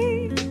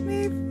take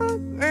me for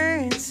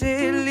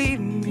granted? Leave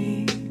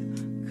me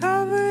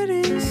covered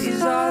in.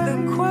 These are the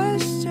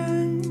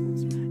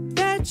questions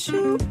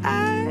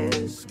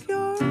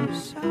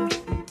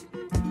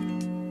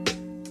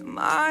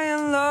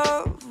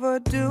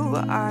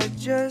I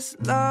just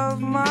love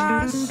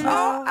myself.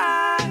 All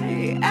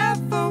I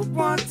ever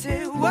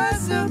wanted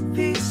was a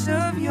piece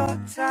of your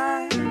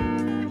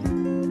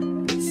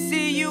time.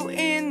 See you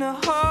in the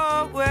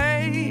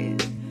hallway,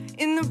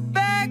 in the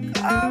back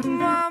of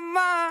my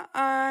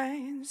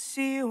mind.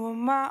 See you on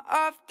my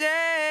off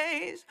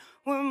days,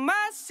 when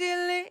my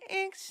silly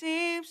ink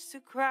seems to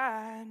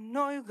cry.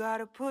 Know you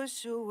gotta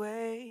push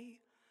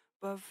away,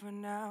 but for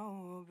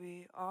now we'll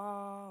be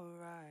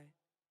alright.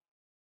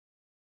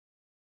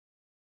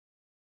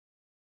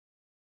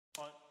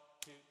 1,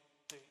 2,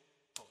 3,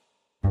 4.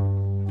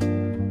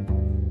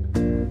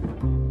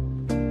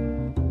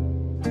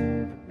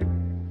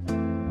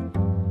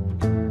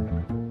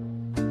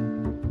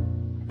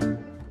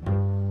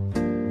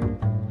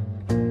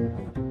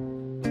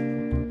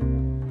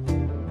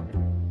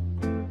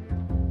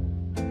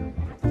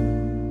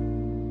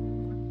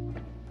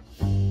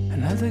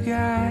 Another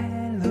guy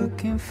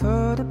looking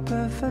for the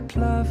perfect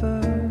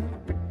lover,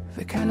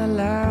 the kind of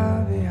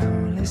love you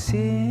only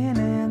seen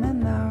in a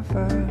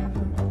novel.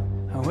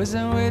 I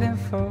wasn't waiting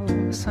for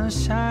some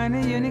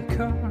shiny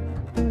unicorn.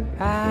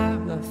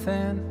 I've a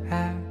thin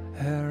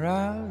hair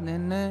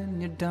rolling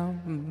in your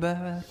dome,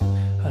 but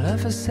all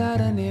of a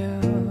sudden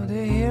you're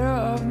the hero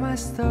of my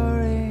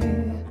story.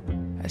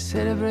 I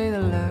celebrate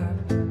the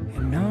love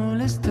you know,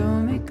 let's do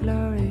me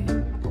glory.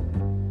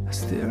 I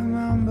still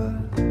remember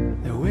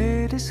the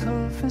way this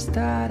whole thing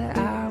started.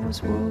 I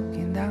was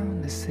walking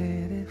down the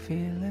city,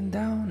 feeling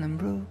down and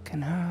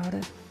broken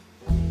hearted.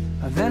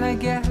 But then I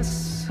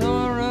guess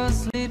all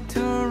roads lead to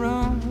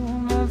Rome.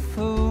 A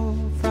full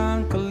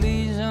front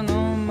collision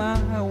on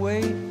my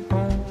way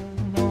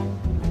home.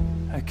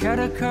 I cut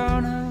a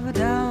corner, but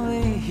then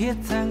we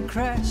hit and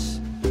crash.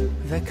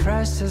 The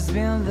crash has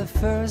been the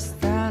first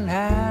and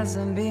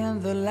hasn't been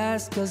the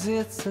last, 'cause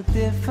it's a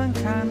different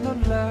kind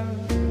of love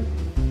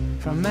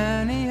from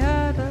any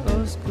other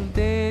old school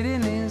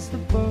dating is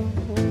the boat.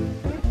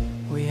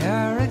 We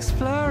are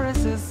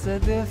explorers, it's a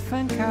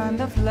different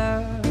kind of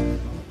love.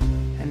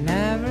 And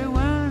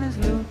everyone is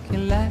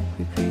looking like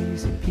we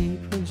crazy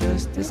people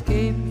just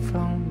escaping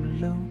from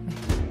alone.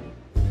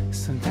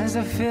 Sometimes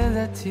I feel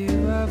that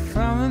you are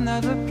from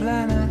another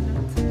planet.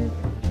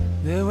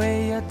 The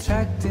way you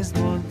attract these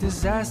small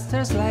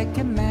disasters like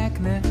a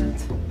magnet.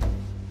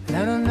 And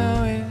I don't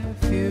know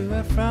if you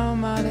are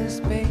from outer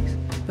space,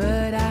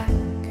 but I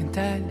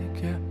tell you,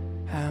 girl,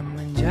 I'm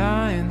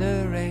enjoying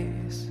the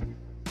race.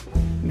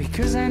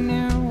 Because I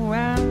knew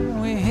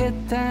when we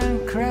hit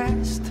and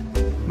crashed,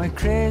 my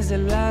crazy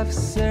love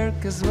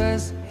circus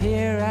was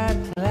here at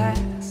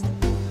last.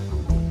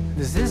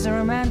 This is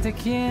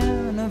romantic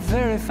in a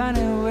very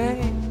funny way.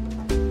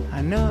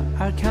 I know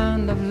our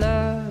kind of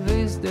love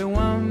is the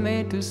one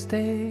made to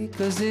stay,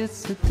 'cause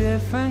it's a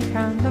different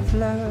kind of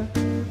love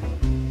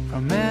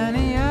from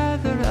any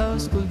other old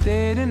school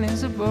dating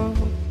is a boat.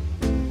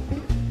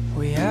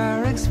 We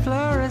are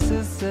explorers,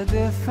 it's a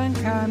different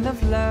kind of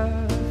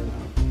love.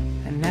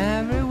 And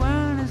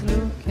everyone is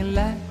looking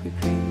like we're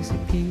crazy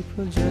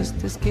people just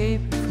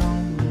escaping from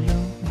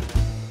alone.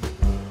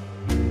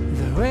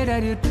 The way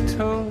that you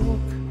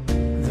talk,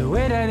 the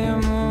way that you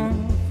move,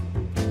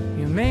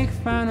 you make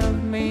fun of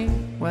me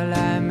while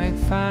I make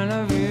fun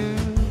of you.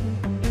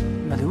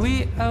 But we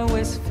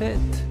always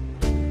fit,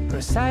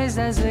 precise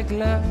as a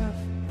glove.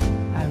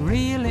 I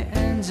really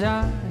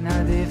enjoy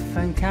a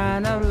different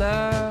kind of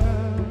love.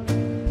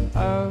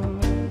 Oh,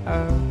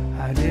 oh,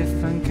 a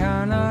different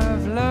kind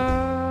of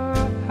love.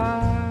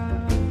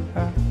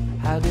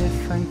 A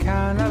different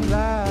kind of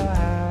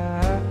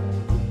love.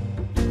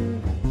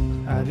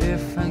 A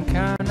different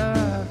kind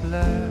of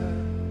love.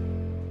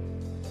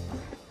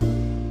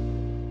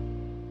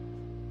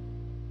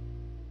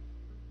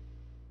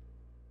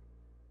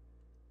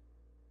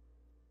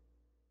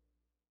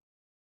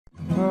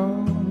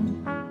 Oh,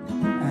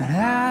 and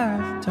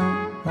I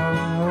don't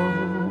know.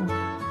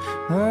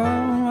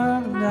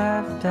 Oh, da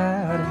da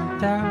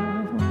da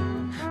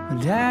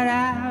da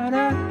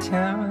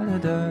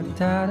da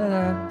da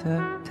da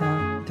da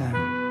da.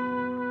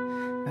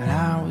 And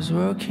I was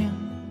working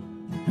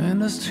in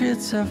the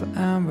streets of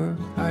Hamburg.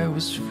 I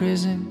was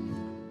freezing,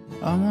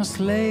 almost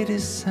late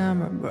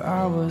December, but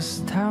I was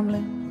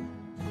stumbling.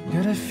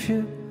 Got a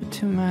few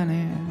too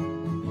many.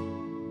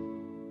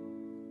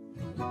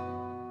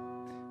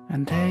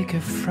 And take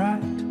a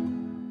fright,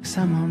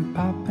 someone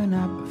popping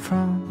up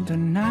from the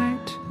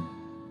night.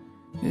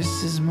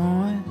 This is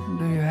more,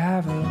 do you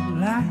have a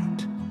light?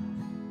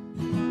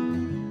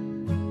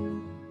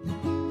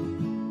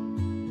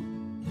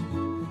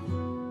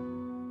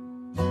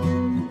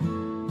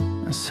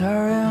 I'm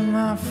sorry I'm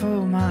not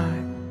full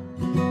mind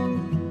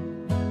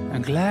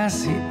and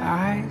glassy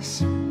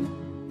eyes,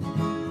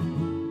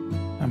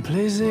 and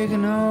please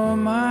ignore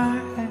my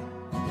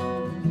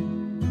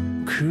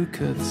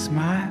crooked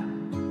smile.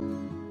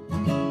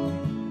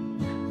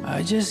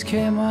 I just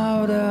came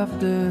out of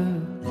the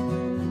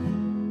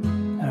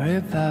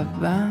rip-up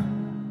band.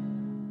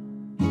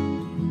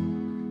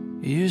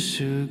 You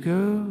should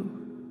go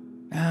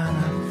and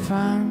have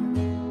fun.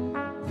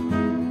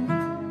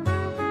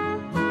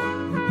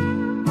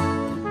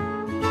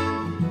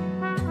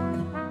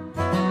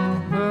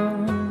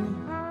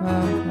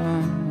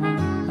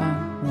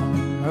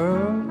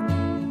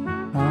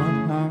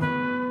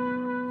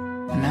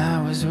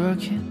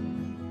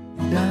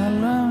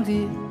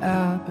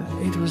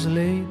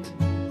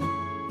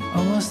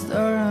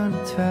 around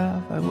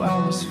 12,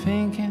 I was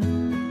thinking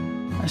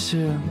I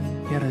should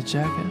get a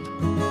jacket.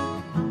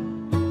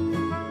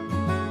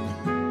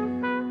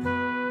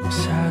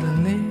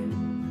 Suddenly,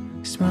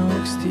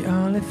 smoke's the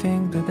only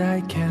thing that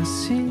I can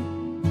see.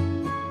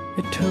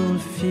 A tall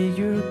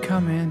figure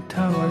coming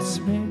towards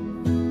me.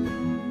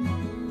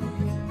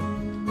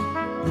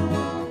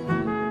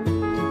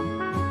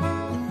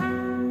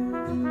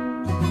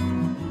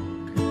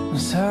 I'm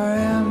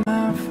sorry I'm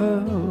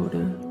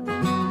unfolded.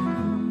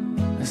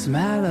 The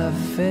smell of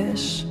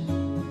fish.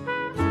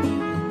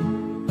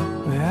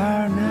 We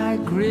are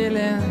not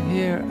grilling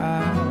here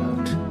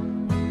out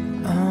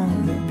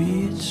on the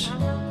beach.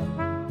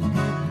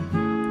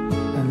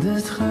 And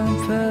this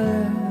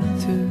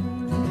to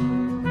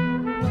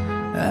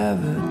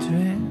have a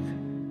drink.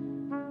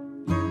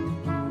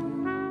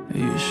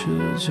 You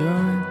should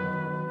join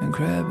and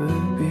grab a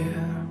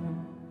beer.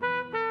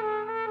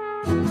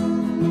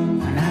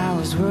 When I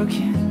was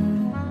working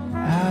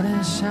out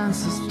in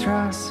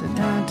Schanzenstrasse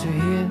down to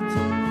hit,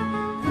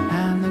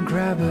 and I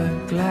grab a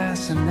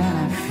glass and then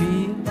I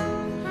feel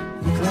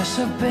a flash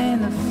of pain,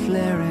 a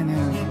flaring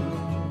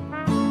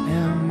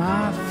in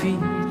my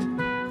feet.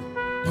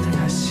 Then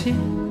I see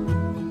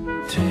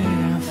three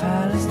young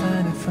fellas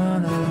stand in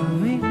front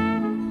of me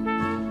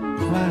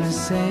while I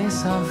say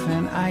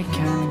something I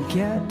can't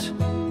get,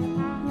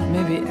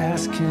 maybe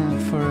asking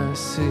for a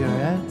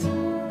cigarette.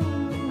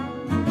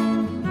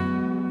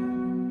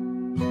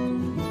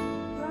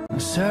 I'm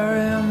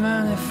sorry,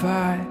 man, if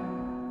I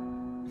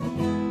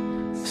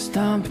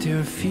stomped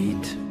your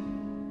feet.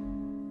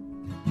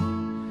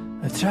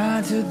 I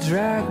tried to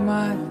drag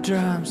my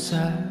drums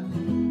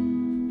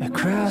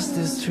across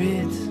the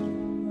street.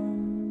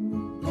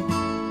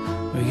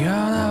 We're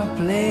gonna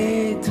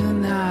play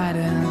tonight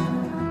and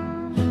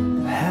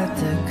had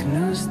the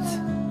knust.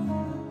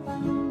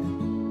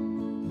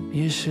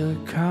 You should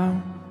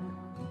come,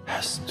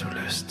 hast du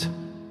Lust?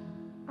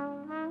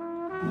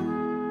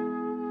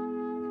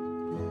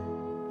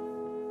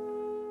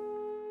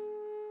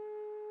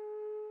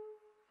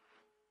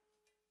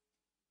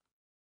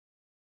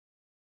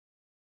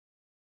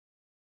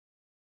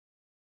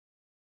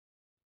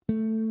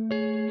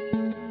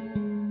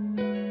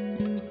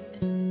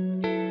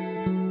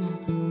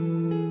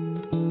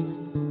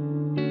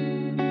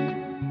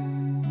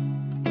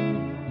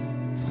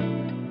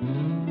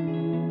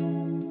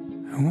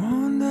 I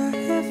wonder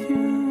if you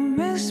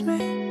miss me.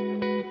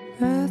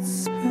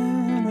 It's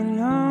been a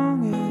long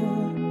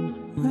year.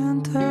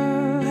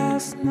 Winter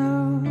has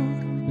snowed,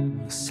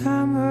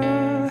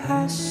 summer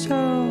has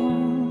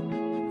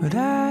shown, but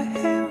I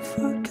ain't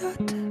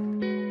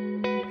forgotten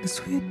the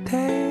sweet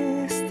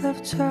taste of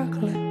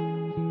chocolate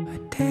I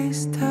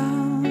taste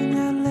on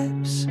your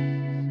lips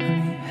when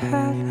we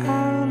had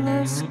our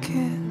last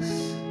kiss.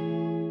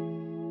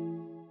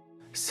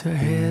 So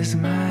here's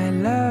my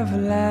love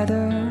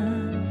letter,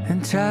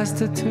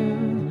 entrusted to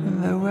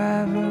the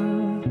weather.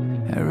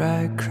 I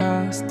ride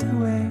across the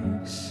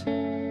waves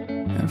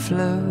and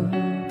flow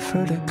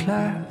through the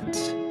clouds.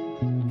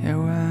 And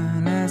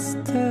when it's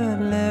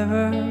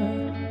delivered,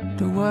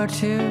 do what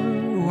you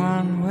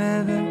want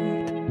with it.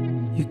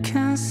 You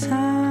can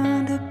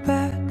send it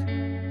back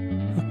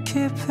or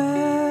keep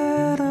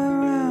it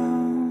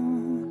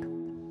around.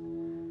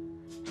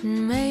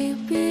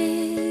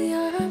 Maybe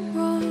I'm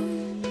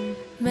wrong,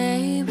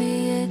 maybe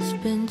it's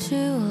been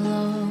too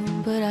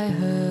long, but I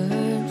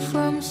heard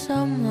from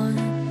someone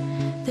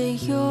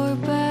that you're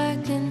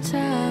back in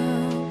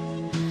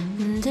town.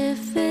 And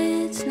if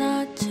it's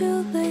not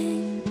too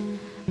late,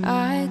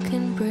 I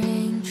can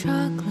bring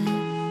chocolate.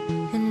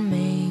 And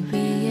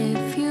maybe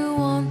if you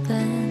want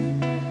them,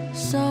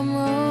 some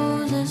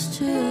roses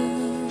too.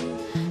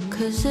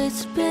 'Cause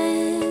it's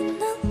been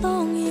a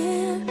long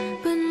year,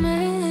 but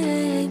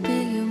maybe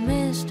you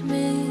missed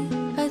me.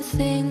 I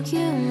think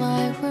you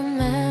might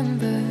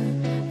remember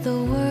the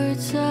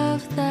words of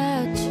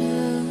that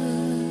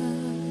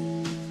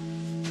tune.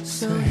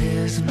 So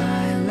here's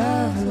my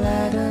love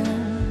letter,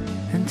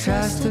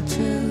 entrusted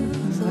to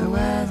the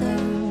weather.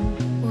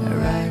 I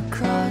ride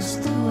across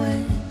the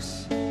waves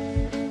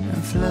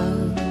and flow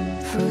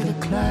through the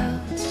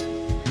clouds.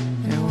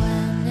 And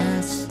when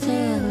it's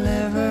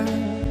delivered,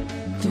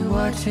 do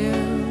what you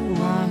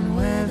want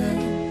with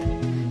it.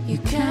 You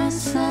can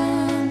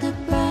send it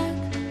back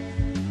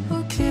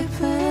or keep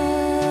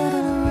it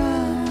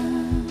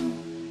around.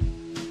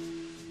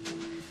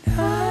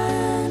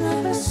 I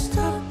never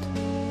stopped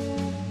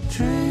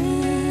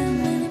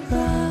dreaming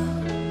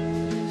about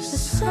the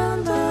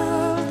sound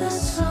of the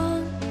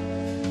sun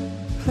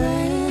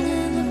playing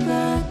in the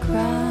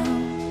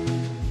background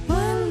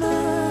when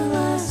the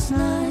last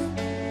night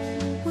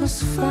was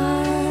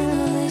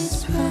finally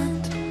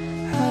spent.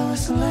 I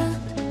was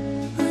left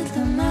with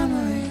the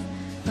memory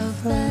of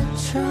that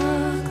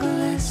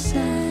chocolate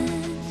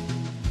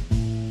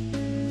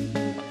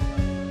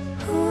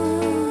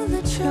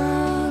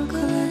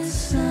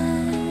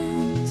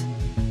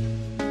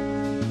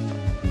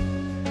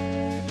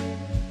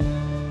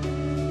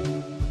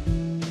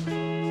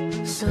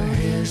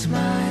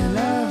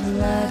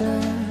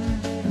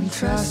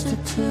trusted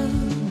to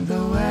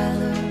the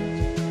weather.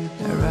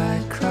 I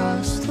ride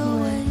across the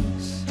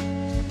waves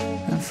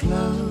and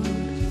float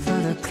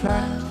through the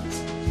clouds.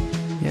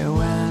 Yeah,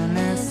 when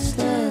it's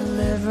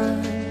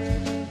delivered,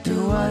 do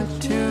what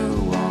you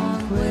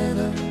want with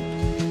it.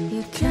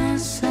 You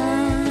can't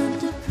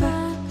send it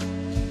back.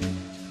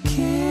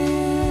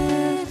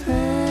 Keep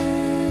it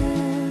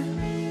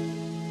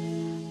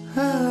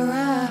around.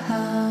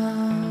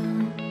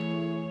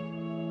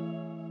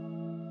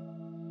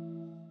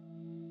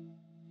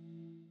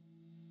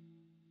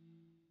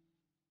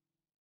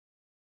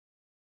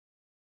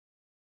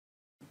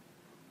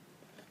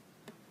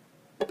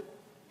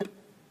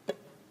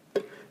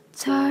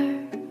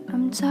 Tired,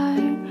 I'm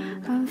tired,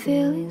 I'm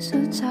feeling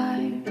so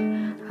tired.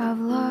 I've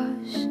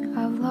lost,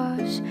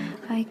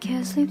 I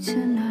can't sleep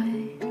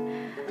tonight.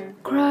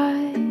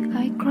 Cry,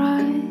 I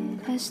cry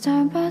as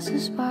time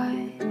passes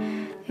by.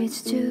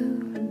 It's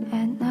 2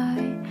 at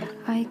night,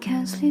 I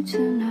can't sleep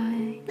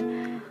tonight.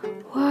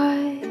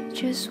 Why,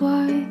 just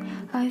why,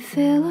 I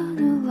feel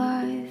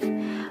unalive.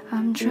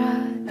 I'm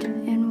trapped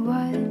in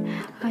what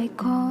I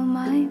call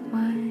my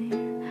mind.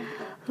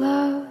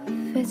 Love,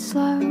 it's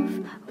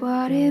love,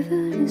 what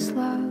even is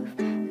love?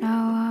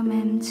 Now I'm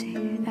empty,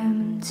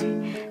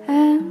 empty,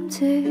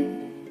 empty.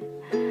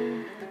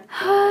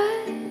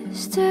 I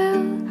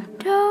still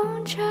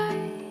don't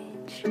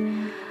change.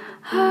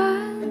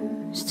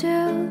 I'm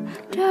still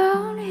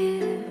down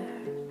here.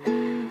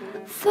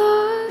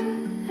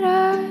 Thought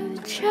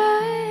I'd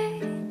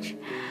change.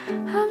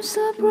 I'm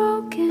so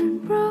broken,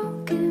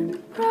 broken,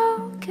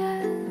 broken.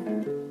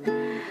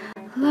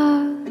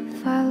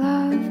 Love, I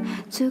love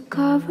to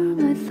cover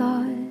my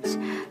thoughts.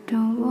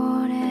 Don't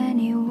want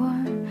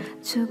anyone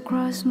to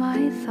cross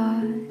my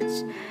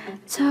thoughts.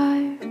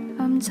 Tired,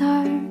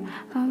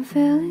 I'm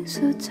feeling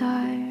so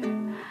tired.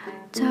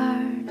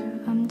 Tired,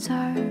 I'm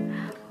tired,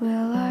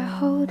 will I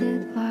hold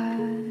it last?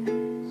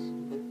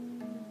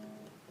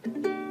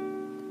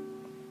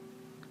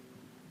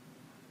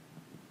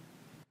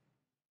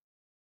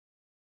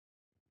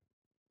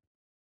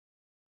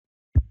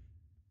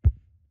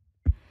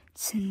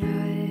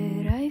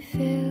 Tonight I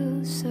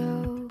feel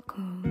so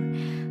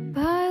cold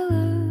by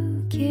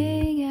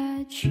looking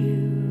at you,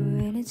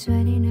 and it's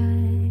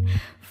 29:4.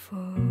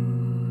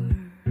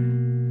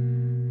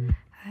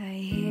 I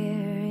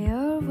hear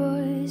your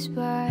voice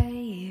by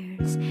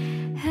ears,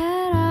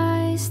 and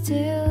I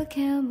still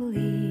can't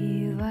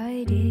believe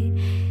I did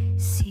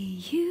see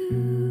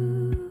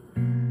you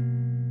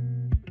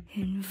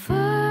in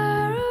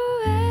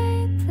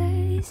faraway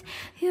place.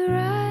 You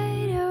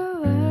write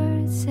your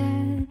words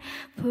and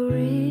pour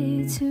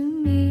it to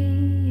me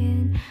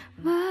in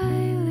my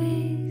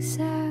weak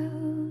self.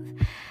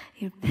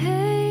 Your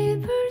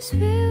paper's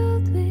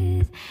filled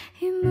with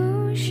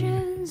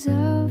emotions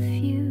of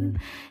you,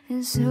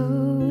 and so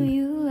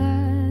you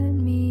let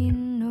me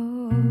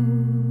know.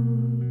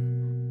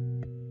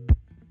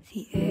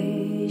 The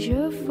age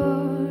of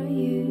 4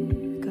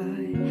 you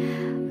got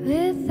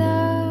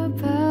without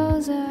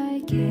pals,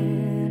 I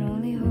can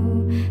only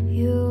hope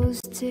you'll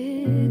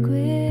stick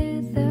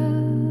with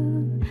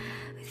them.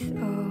 With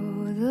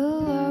all the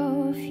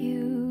love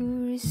you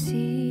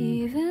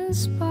receive and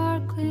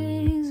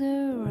sparklings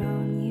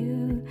around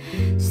you,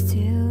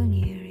 still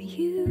near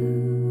you.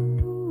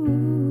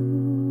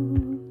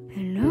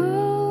 And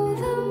all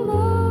the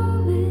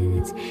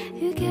moments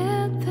you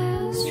can't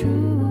pass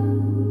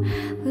through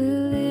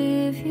will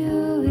leave you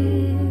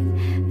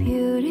with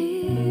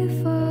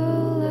beautiful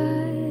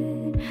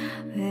light.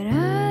 When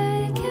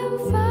I can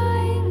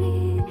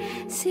finally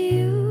see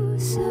you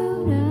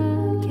soon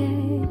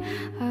again,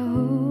 I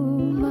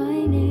hope my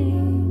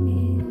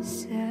name is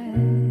said.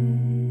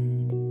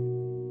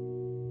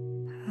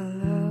 I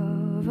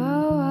love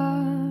how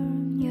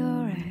warm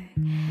your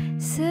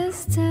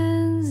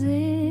existence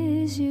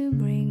is. You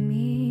bring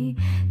me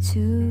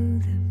to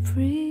the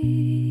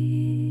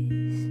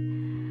breeze.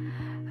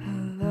 I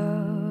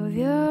love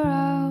your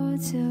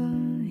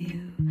autumn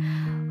view.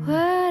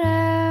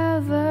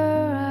 Whatever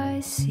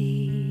I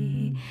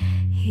see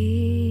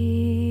you.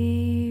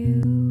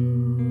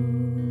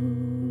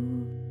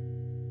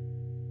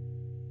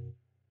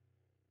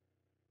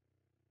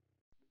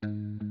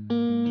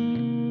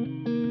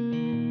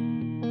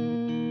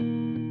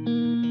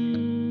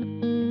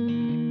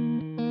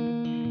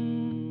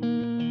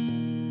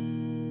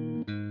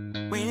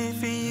 Waiting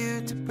for you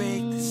to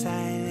break the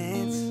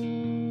silence.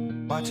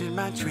 Watching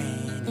my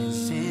train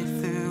as it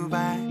flew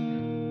by.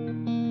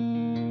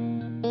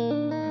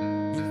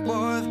 You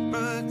wore the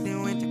Brooklyn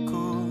winter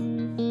cool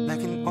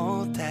like an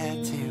old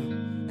tattoo,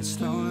 and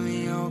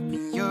slowly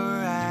open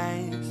your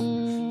eyes.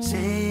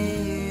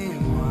 Say you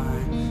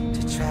want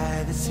to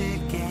try this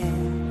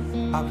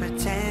again. I'll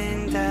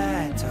pretend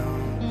I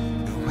don't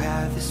know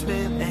how this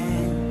will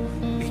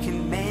end. We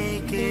can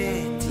make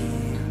a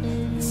deal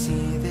and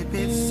see the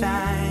bit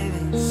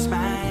silent,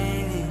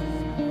 smiling,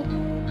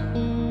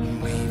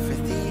 and wait for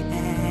the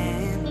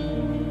end.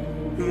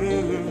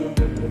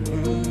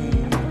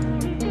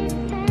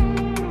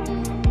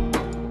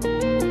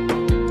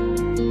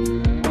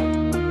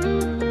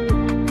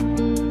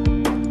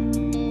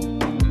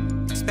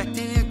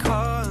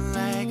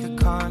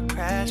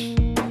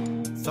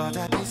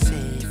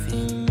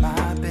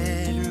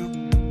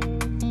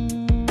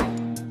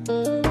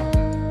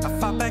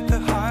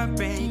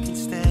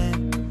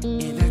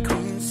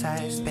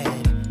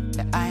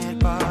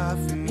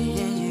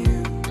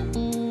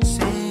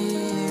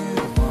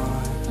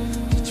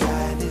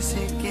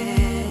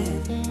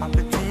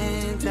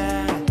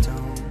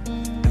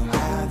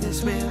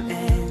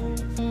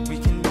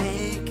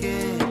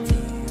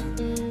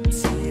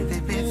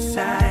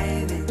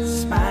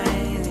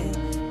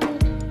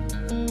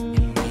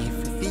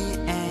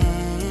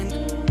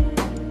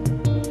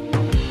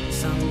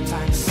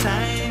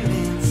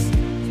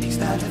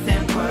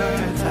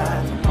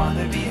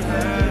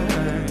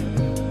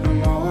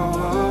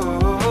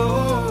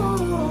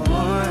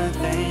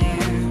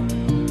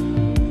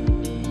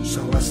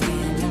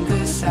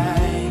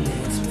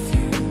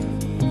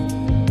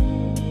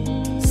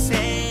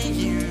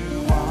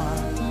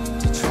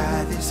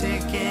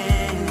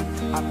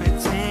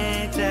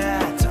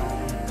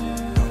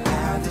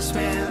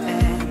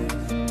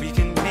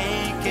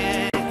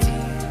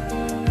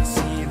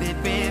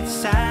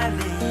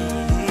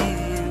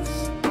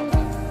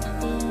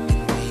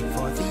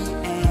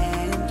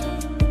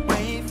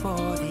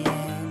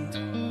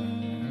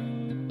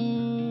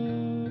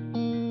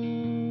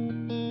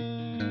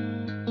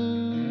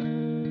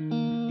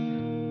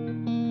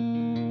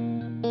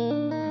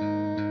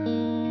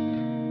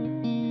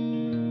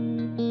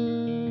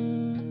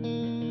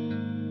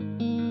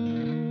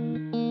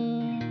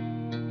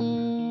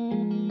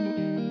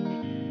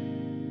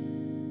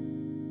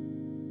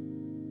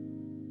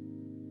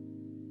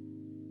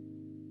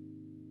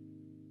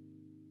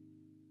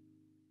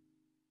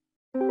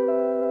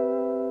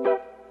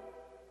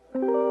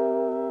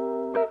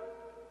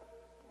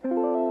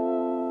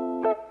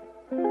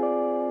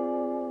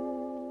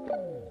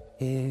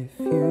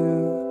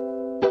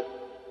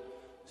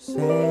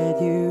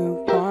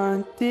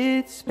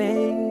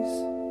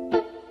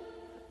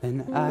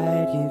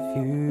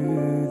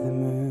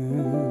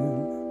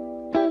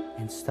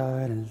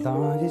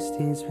 long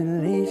distance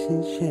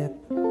relationship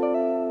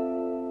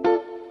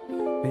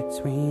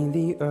between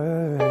the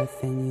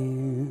earth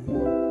and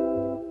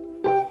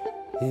you.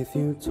 If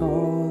you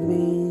told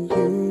me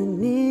you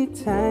need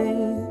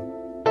time,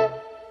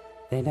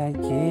 then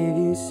I'd give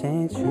you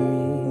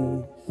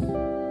centuries,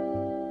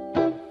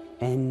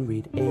 and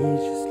we'd age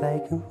just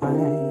like a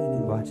wine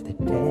and watch the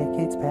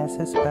decades pass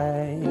us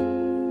by.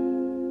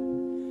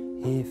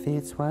 If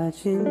it's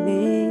what you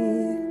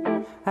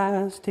need,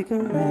 I'll stick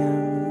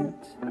around,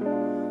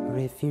 or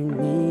if you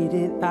need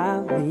it,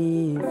 I'll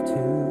leave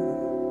too.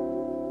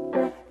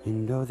 You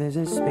know there's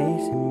a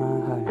space in my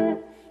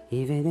heart,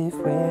 even if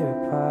we're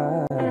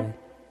apart,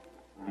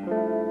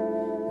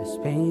 a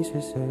space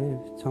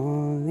reserved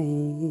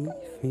only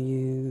for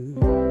you.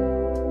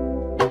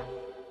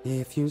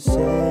 If you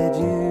said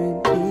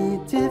you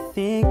need to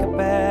think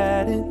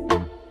about it,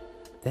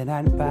 then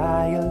I'd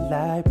buy a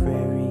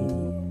library,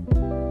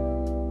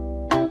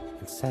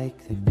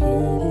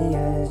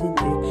 encyclopedias and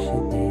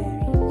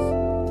dictionaries,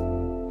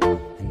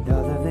 and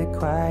all of the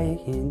quiet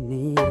you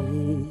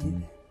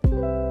need.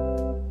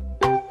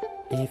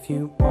 If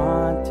you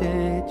want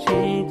to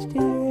change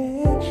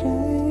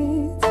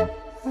directions,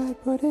 I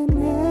put an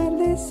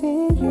atlas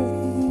in your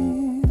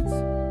hands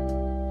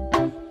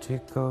to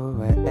go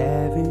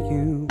wherever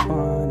you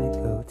wanna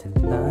go, to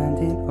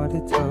London or to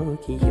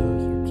Tokyo,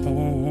 you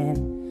can.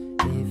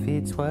 If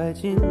it's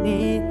what you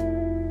need,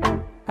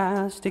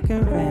 I'll stick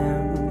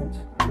around,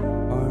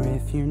 or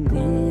if you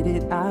need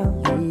it, I'll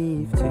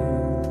leave too.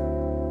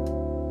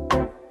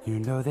 You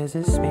know there's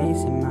a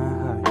space in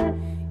my heart,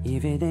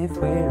 even if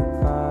we're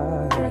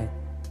apart,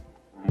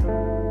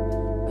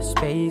 a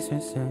space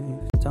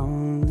reserved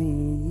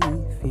only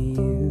for you.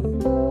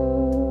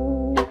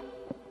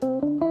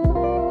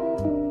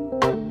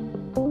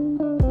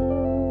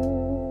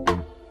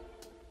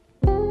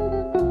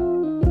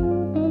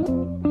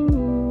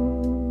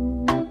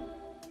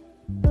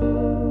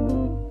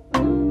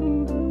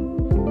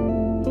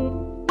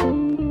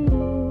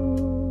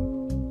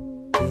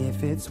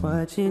 If it's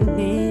what you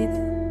need,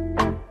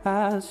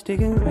 I'll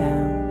stick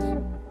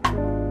around,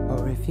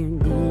 or if you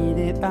need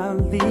it, I'll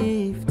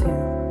leave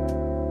too.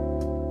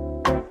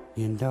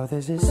 You know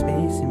there's a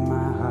space in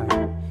my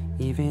heart,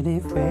 even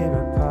if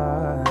we're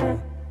apart,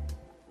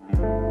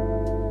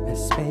 a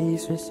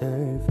space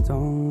reserved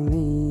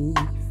only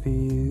for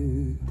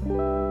you.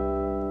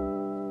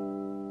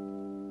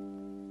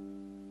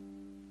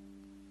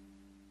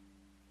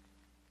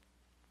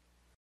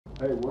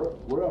 Hey,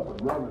 we're up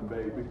and running,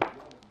 baby.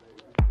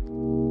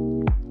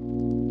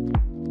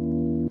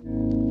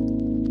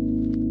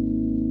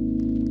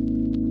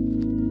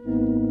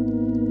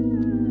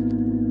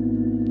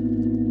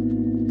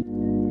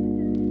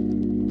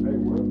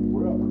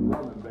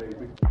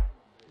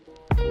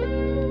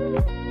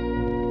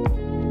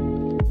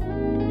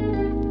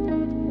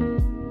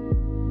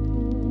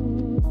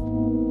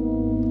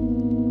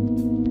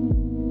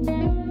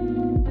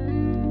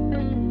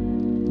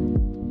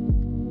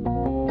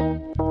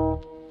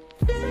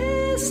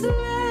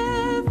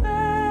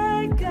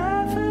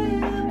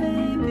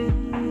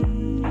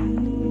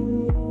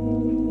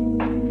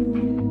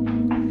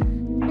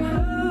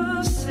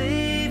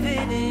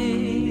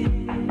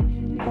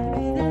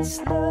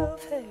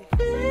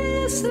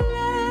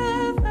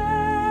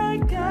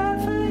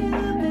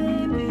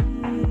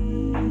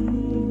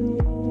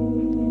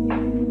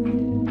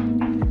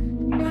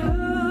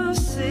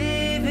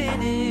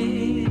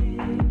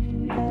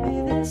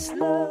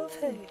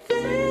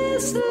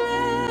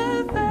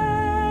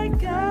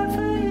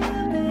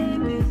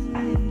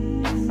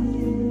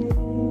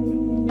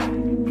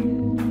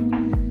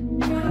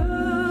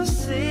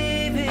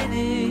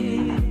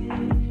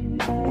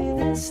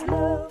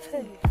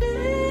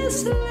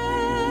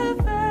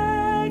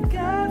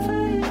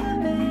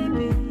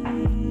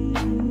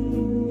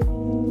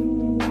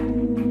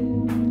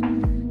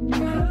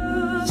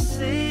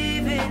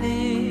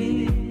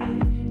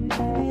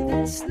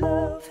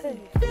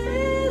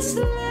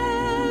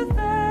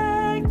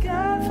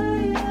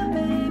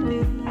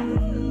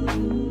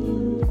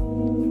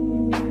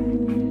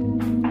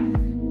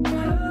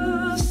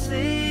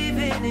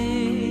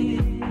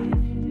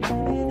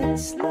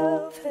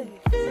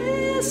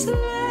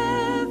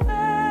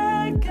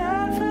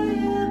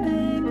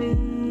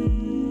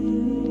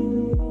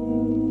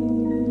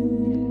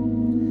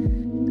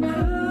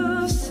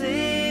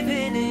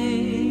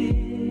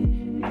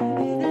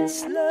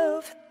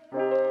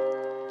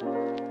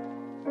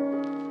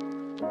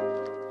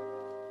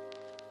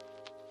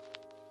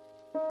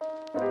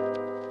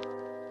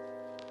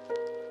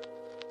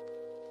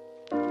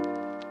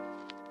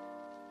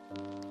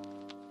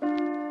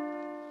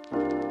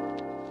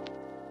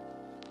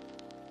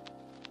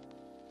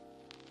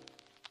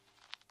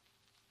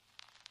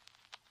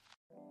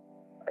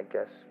 I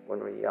guess when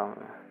we're young,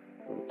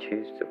 we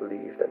choose to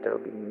believe that there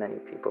will be many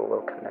people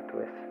we'll connect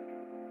with.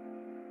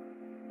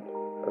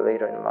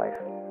 Later in life,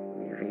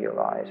 we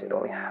realize it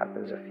only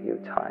happens a few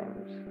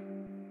times.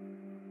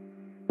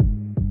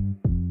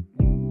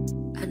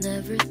 I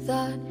never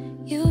thought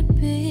you'd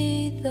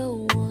be the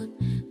one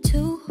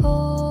to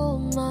hold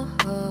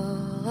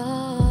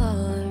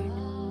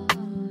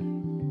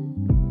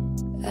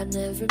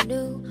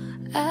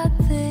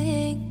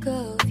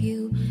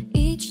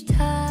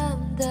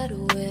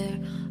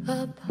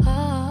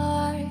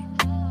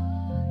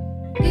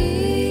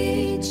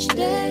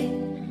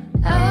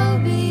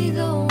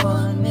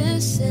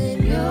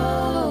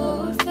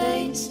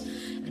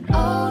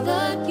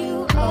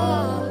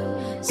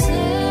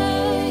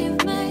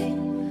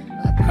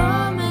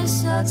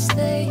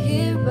stay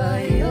here by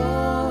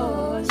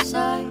your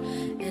side.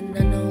 And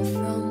I know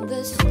from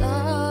the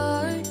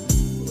start,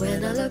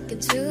 when I look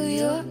into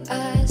your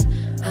eyes,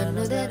 I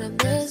know that I'm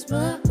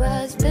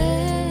mesmerized,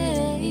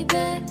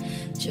 baby.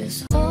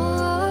 Just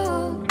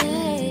hold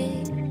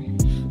me.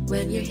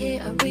 When you're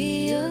here, I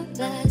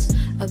realize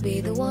I'll be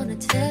the one to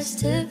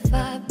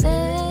testify,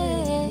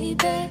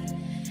 baby.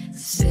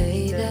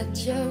 Say that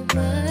you're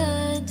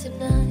mine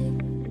tonight.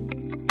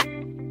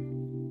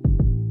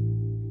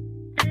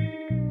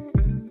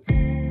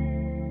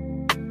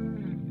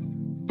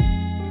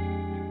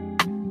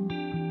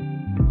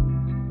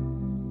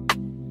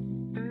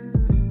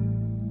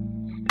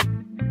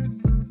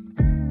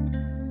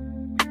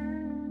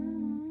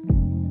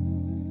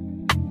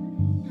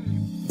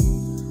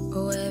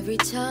 Every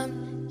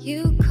time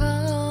you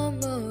come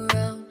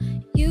around,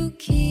 you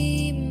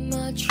keep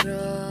my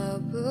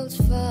troubles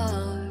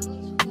far.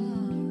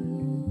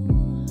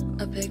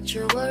 A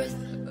picture worth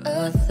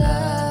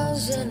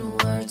 1,000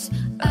 words.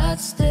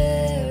 I'd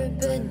stare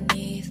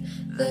beneath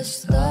the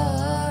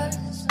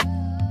stars.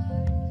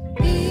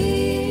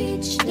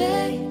 Each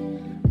day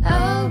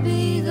I'll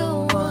be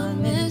the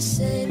one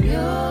missing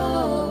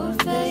your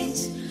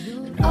face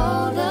and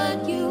all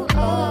that you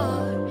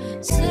are.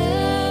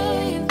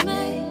 Save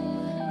me.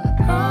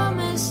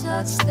 Promise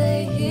I'd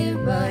stay here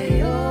by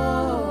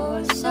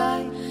your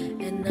side.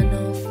 And I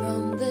know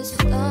from the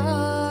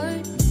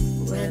start,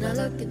 when I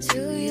look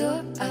into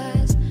your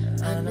eyes,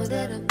 I know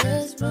that I'm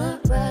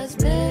mesmerized,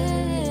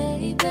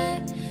 baby.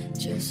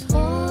 Just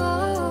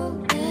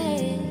hold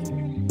me.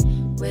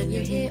 When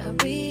you're here, I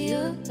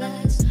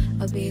realize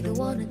I'll be the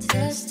one to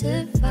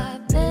testify,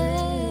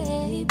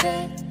 baby.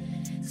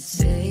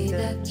 Say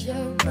that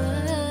you're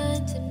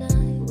mine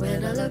tonight. When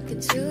I look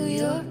into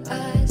your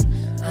eyes,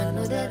 I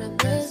know that I'm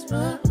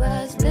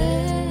mesmerized,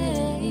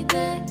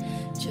 baby.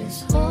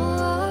 Just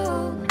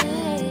hold me.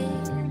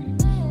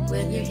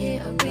 When you're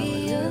here, I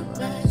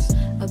realize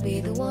I'll be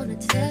the one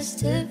to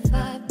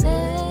testify,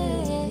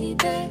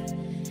 baby.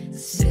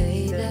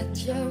 Say that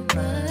you're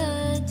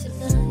mine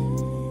tonight.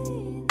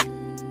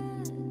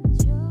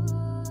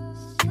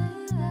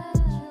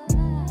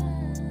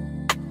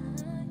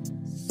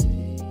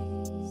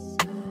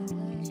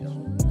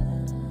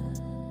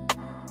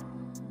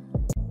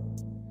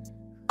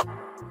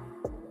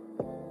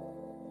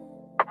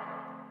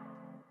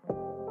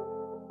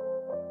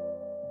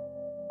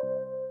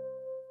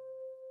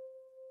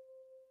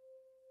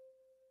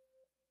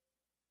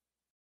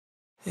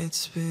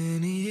 It's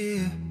been a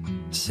year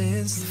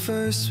since the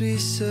first we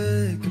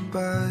said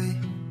goodbye.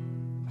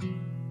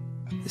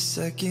 The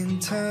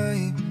second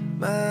time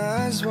my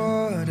eyes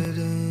watered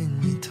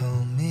and you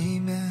told me,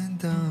 man,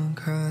 don't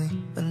cry.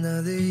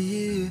 Another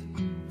year,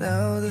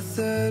 now the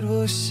third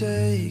we'll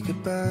say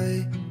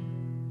goodbye.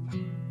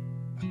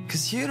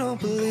 'Cause you don't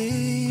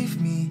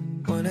believe me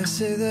when I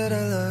say that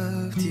I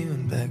loved you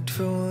and begged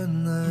for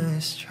one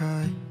last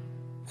try.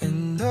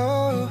 And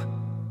oh,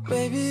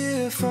 maybe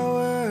if I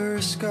were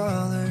a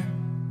scholar,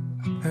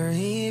 or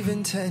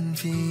even 10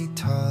 feet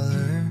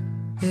taller,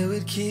 it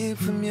would keep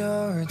from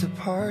your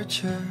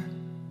departure.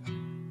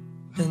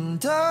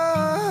 And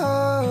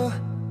oh,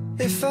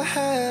 if I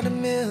had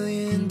 $1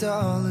 million,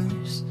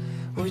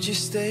 would you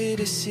stay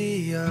to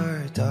see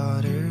our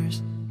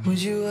daughters?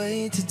 Would you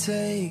wait to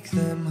take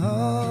them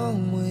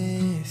home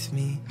with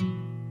me?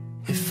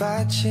 If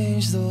I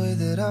changed the way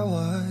that I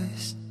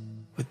was,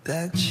 would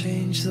that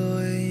change the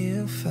way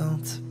you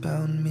felt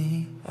about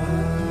me?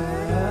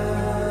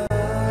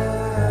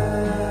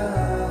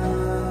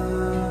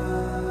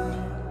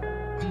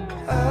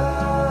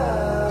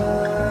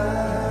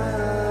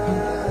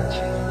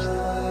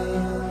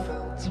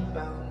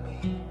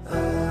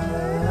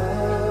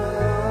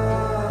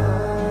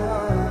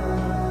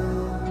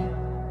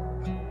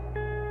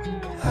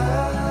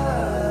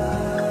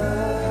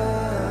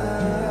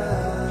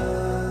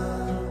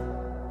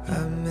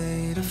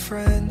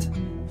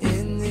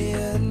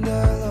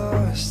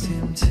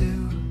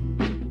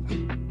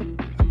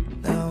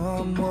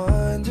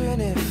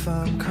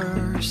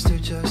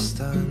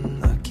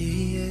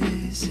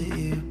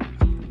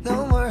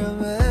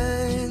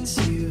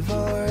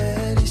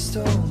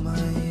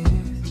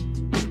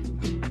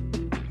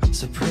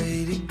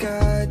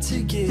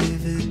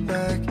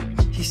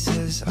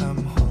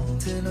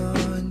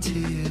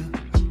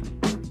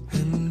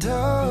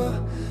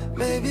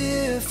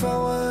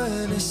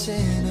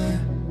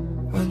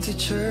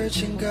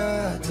 And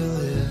got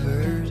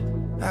delivered,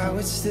 I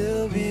would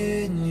still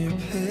be in your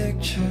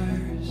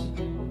pictures.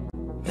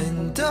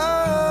 And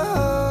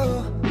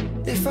oh,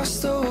 if I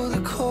stole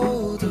the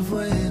cold of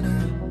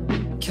winter,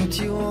 kept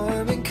you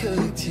warm and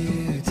cooked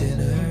you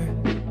dinner,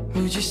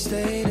 would you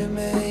stay to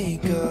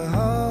make a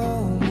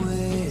home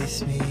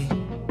with me?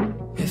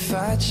 If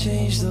I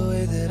changed the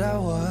way that I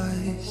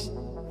was,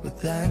 would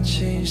that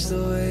change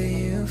the way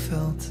you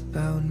felt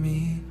about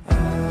me?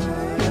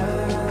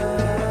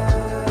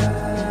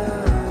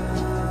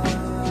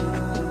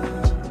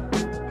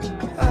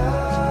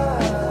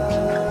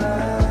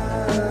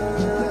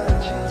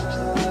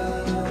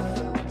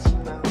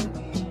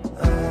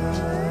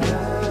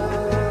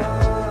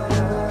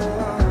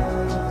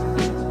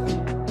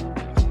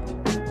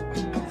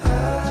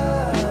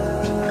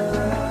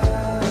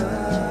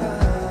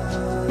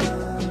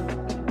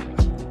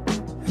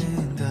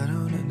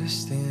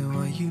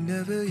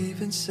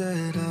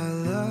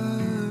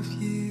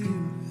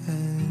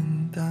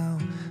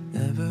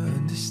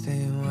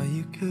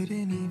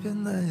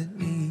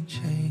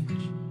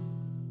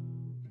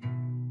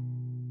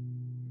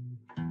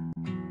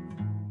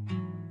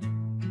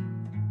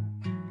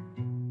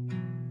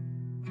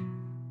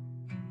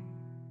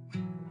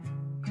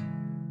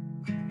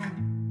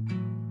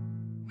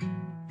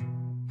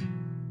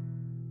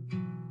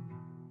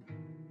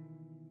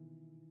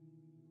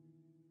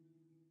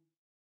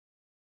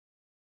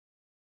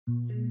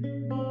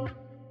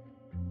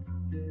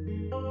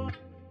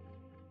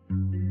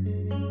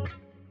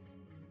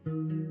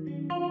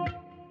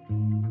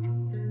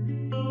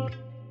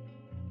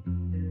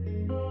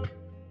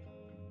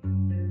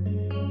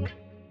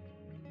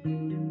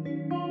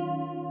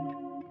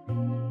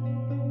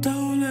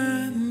 Don't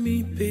let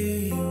me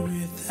be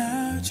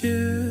without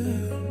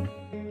you,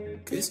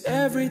 'cause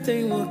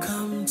everything will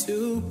come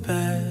to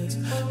pass.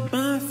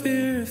 My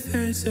fear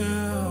fades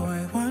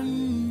away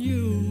when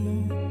you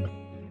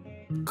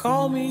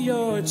call me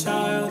your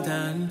child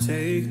and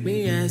take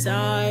me as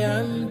I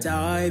am,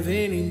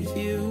 diving in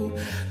you.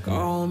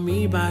 Call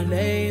me by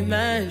name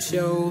and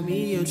show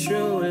me your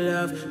true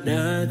love.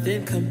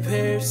 Nothing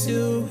compares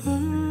to who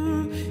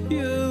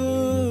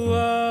you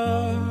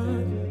are.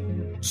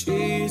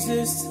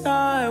 Jesus,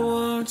 I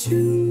want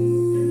you.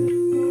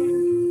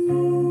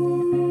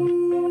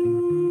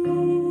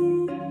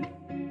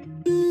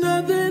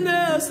 Nothing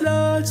else,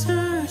 Lord,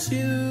 touch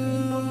you.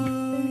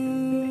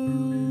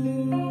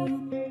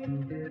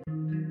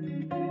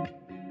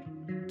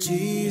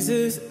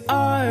 Jesus,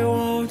 I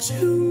want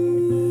you.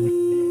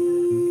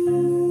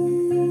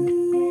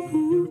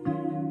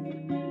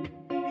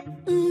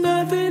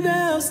 Nothing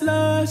else,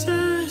 Lord,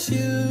 touch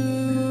you.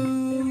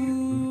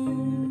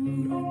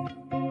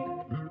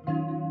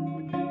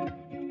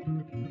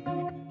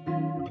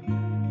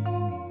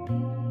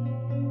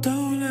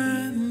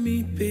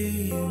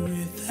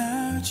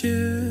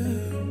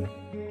 You,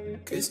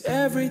 'cause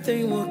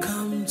everything will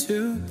come to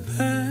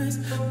pass.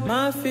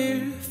 My fear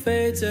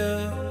fades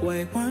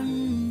away when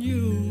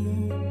you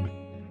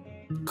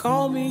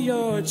call me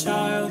your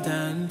child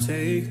and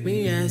take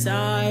me as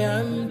I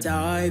am,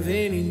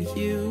 diving in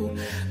you.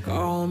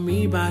 Call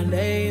me by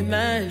name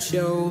and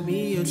show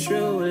me your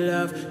true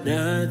love.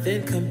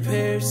 Nothing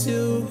compares to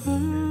who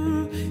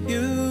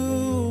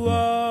you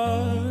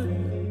are.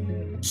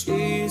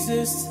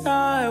 Jesus,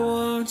 I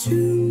want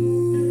you.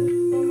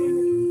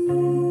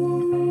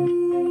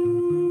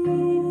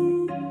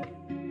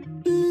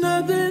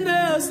 Nothing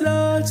else,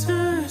 Lord,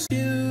 touch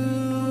you.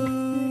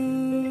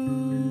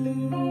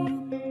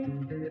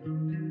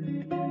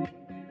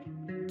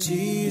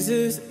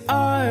 Jesus,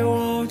 I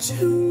want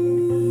you.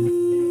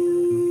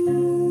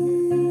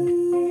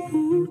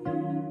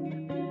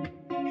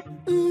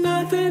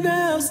 Nothing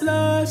else,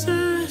 Lord,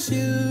 touch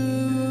you.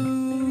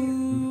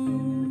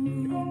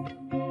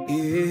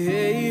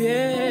 Yeah,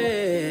 yeah.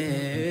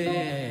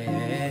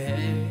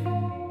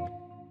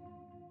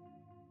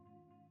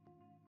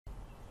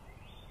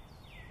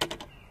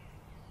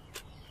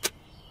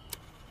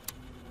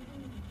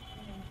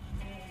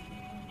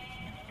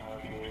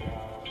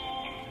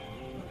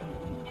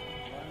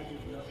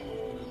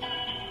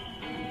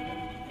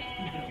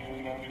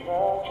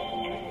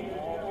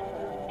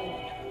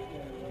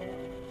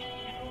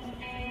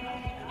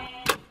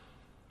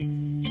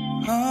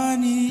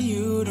 Honey,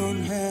 you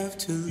don't have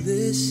to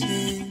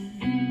listen.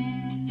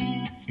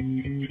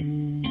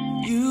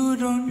 You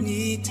don't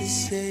need to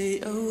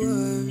say a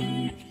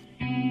word.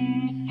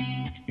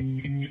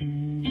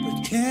 But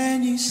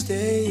can you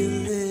stay a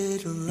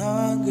little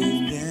longer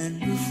than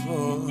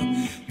before?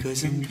 'Cause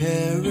I'm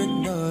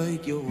paranoid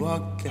you'll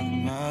walk out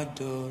my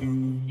door.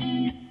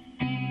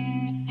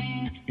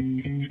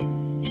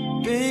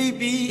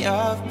 Baby,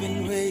 I've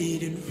been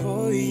waiting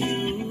for you.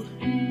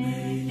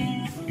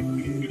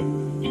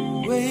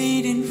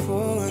 Waiting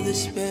for the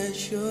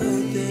special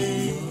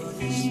day.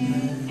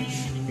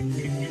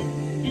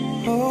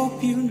 Hope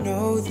you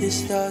know this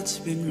thought's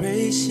been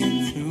racing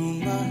through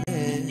my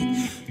head.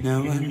 Now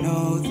I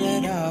know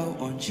that I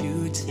want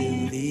you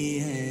till the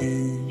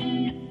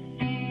end.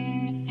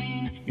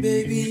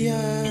 Baby,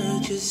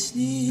 I just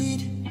need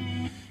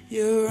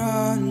your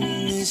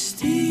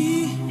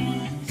honesty,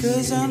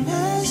 'cause I'm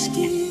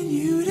asking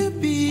you to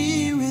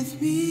be with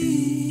me.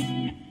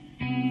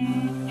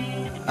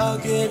 I'll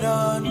get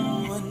on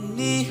one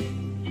knee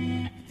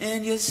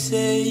and you'll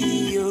say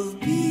you'll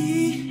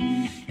be,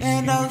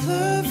 and I'll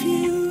love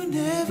you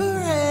never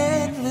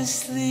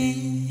endlessly.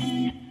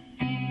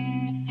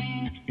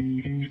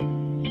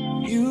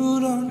 You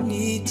don't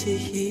need to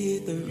hear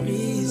the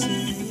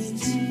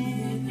reasons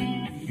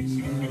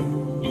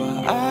why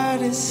I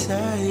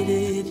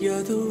decided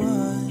you're the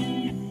one.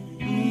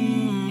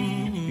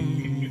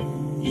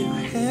 Your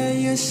hair,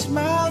 your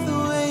smile, the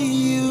way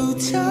you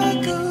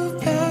talk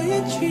about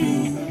your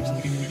dreams,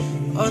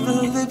 or the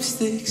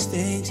lipstick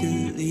stains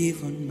you leave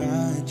on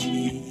my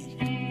cheek.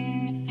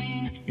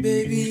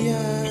 Baby,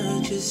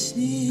 I just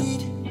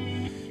need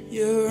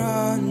your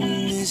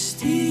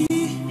honesty,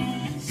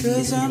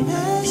 'cause I'm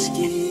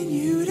asking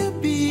you to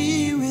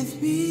be with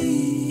me.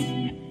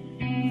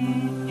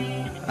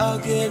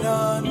 I'll get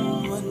on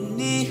one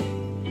knee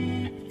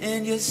and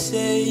you'll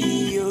say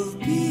you'll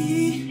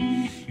be,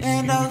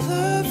 and I'll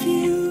love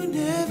you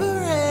never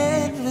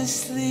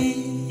endlessly.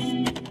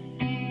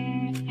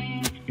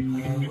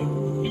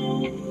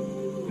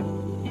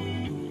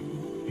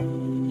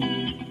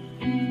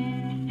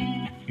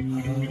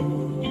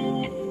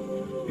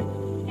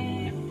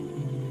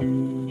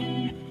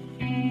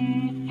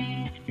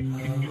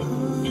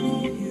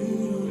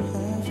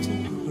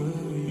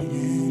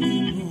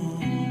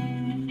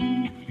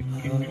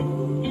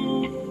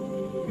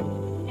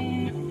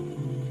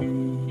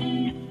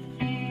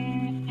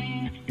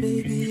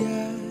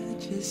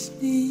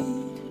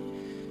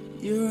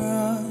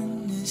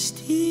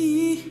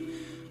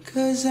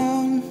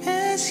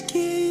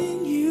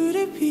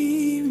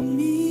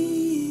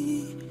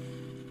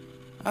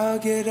 I'll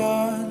get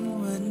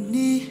on one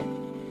knee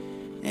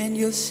and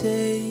you'll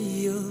say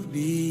you'll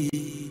be,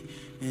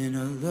 and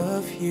I'll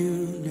love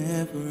you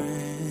never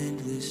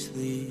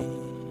endlessly.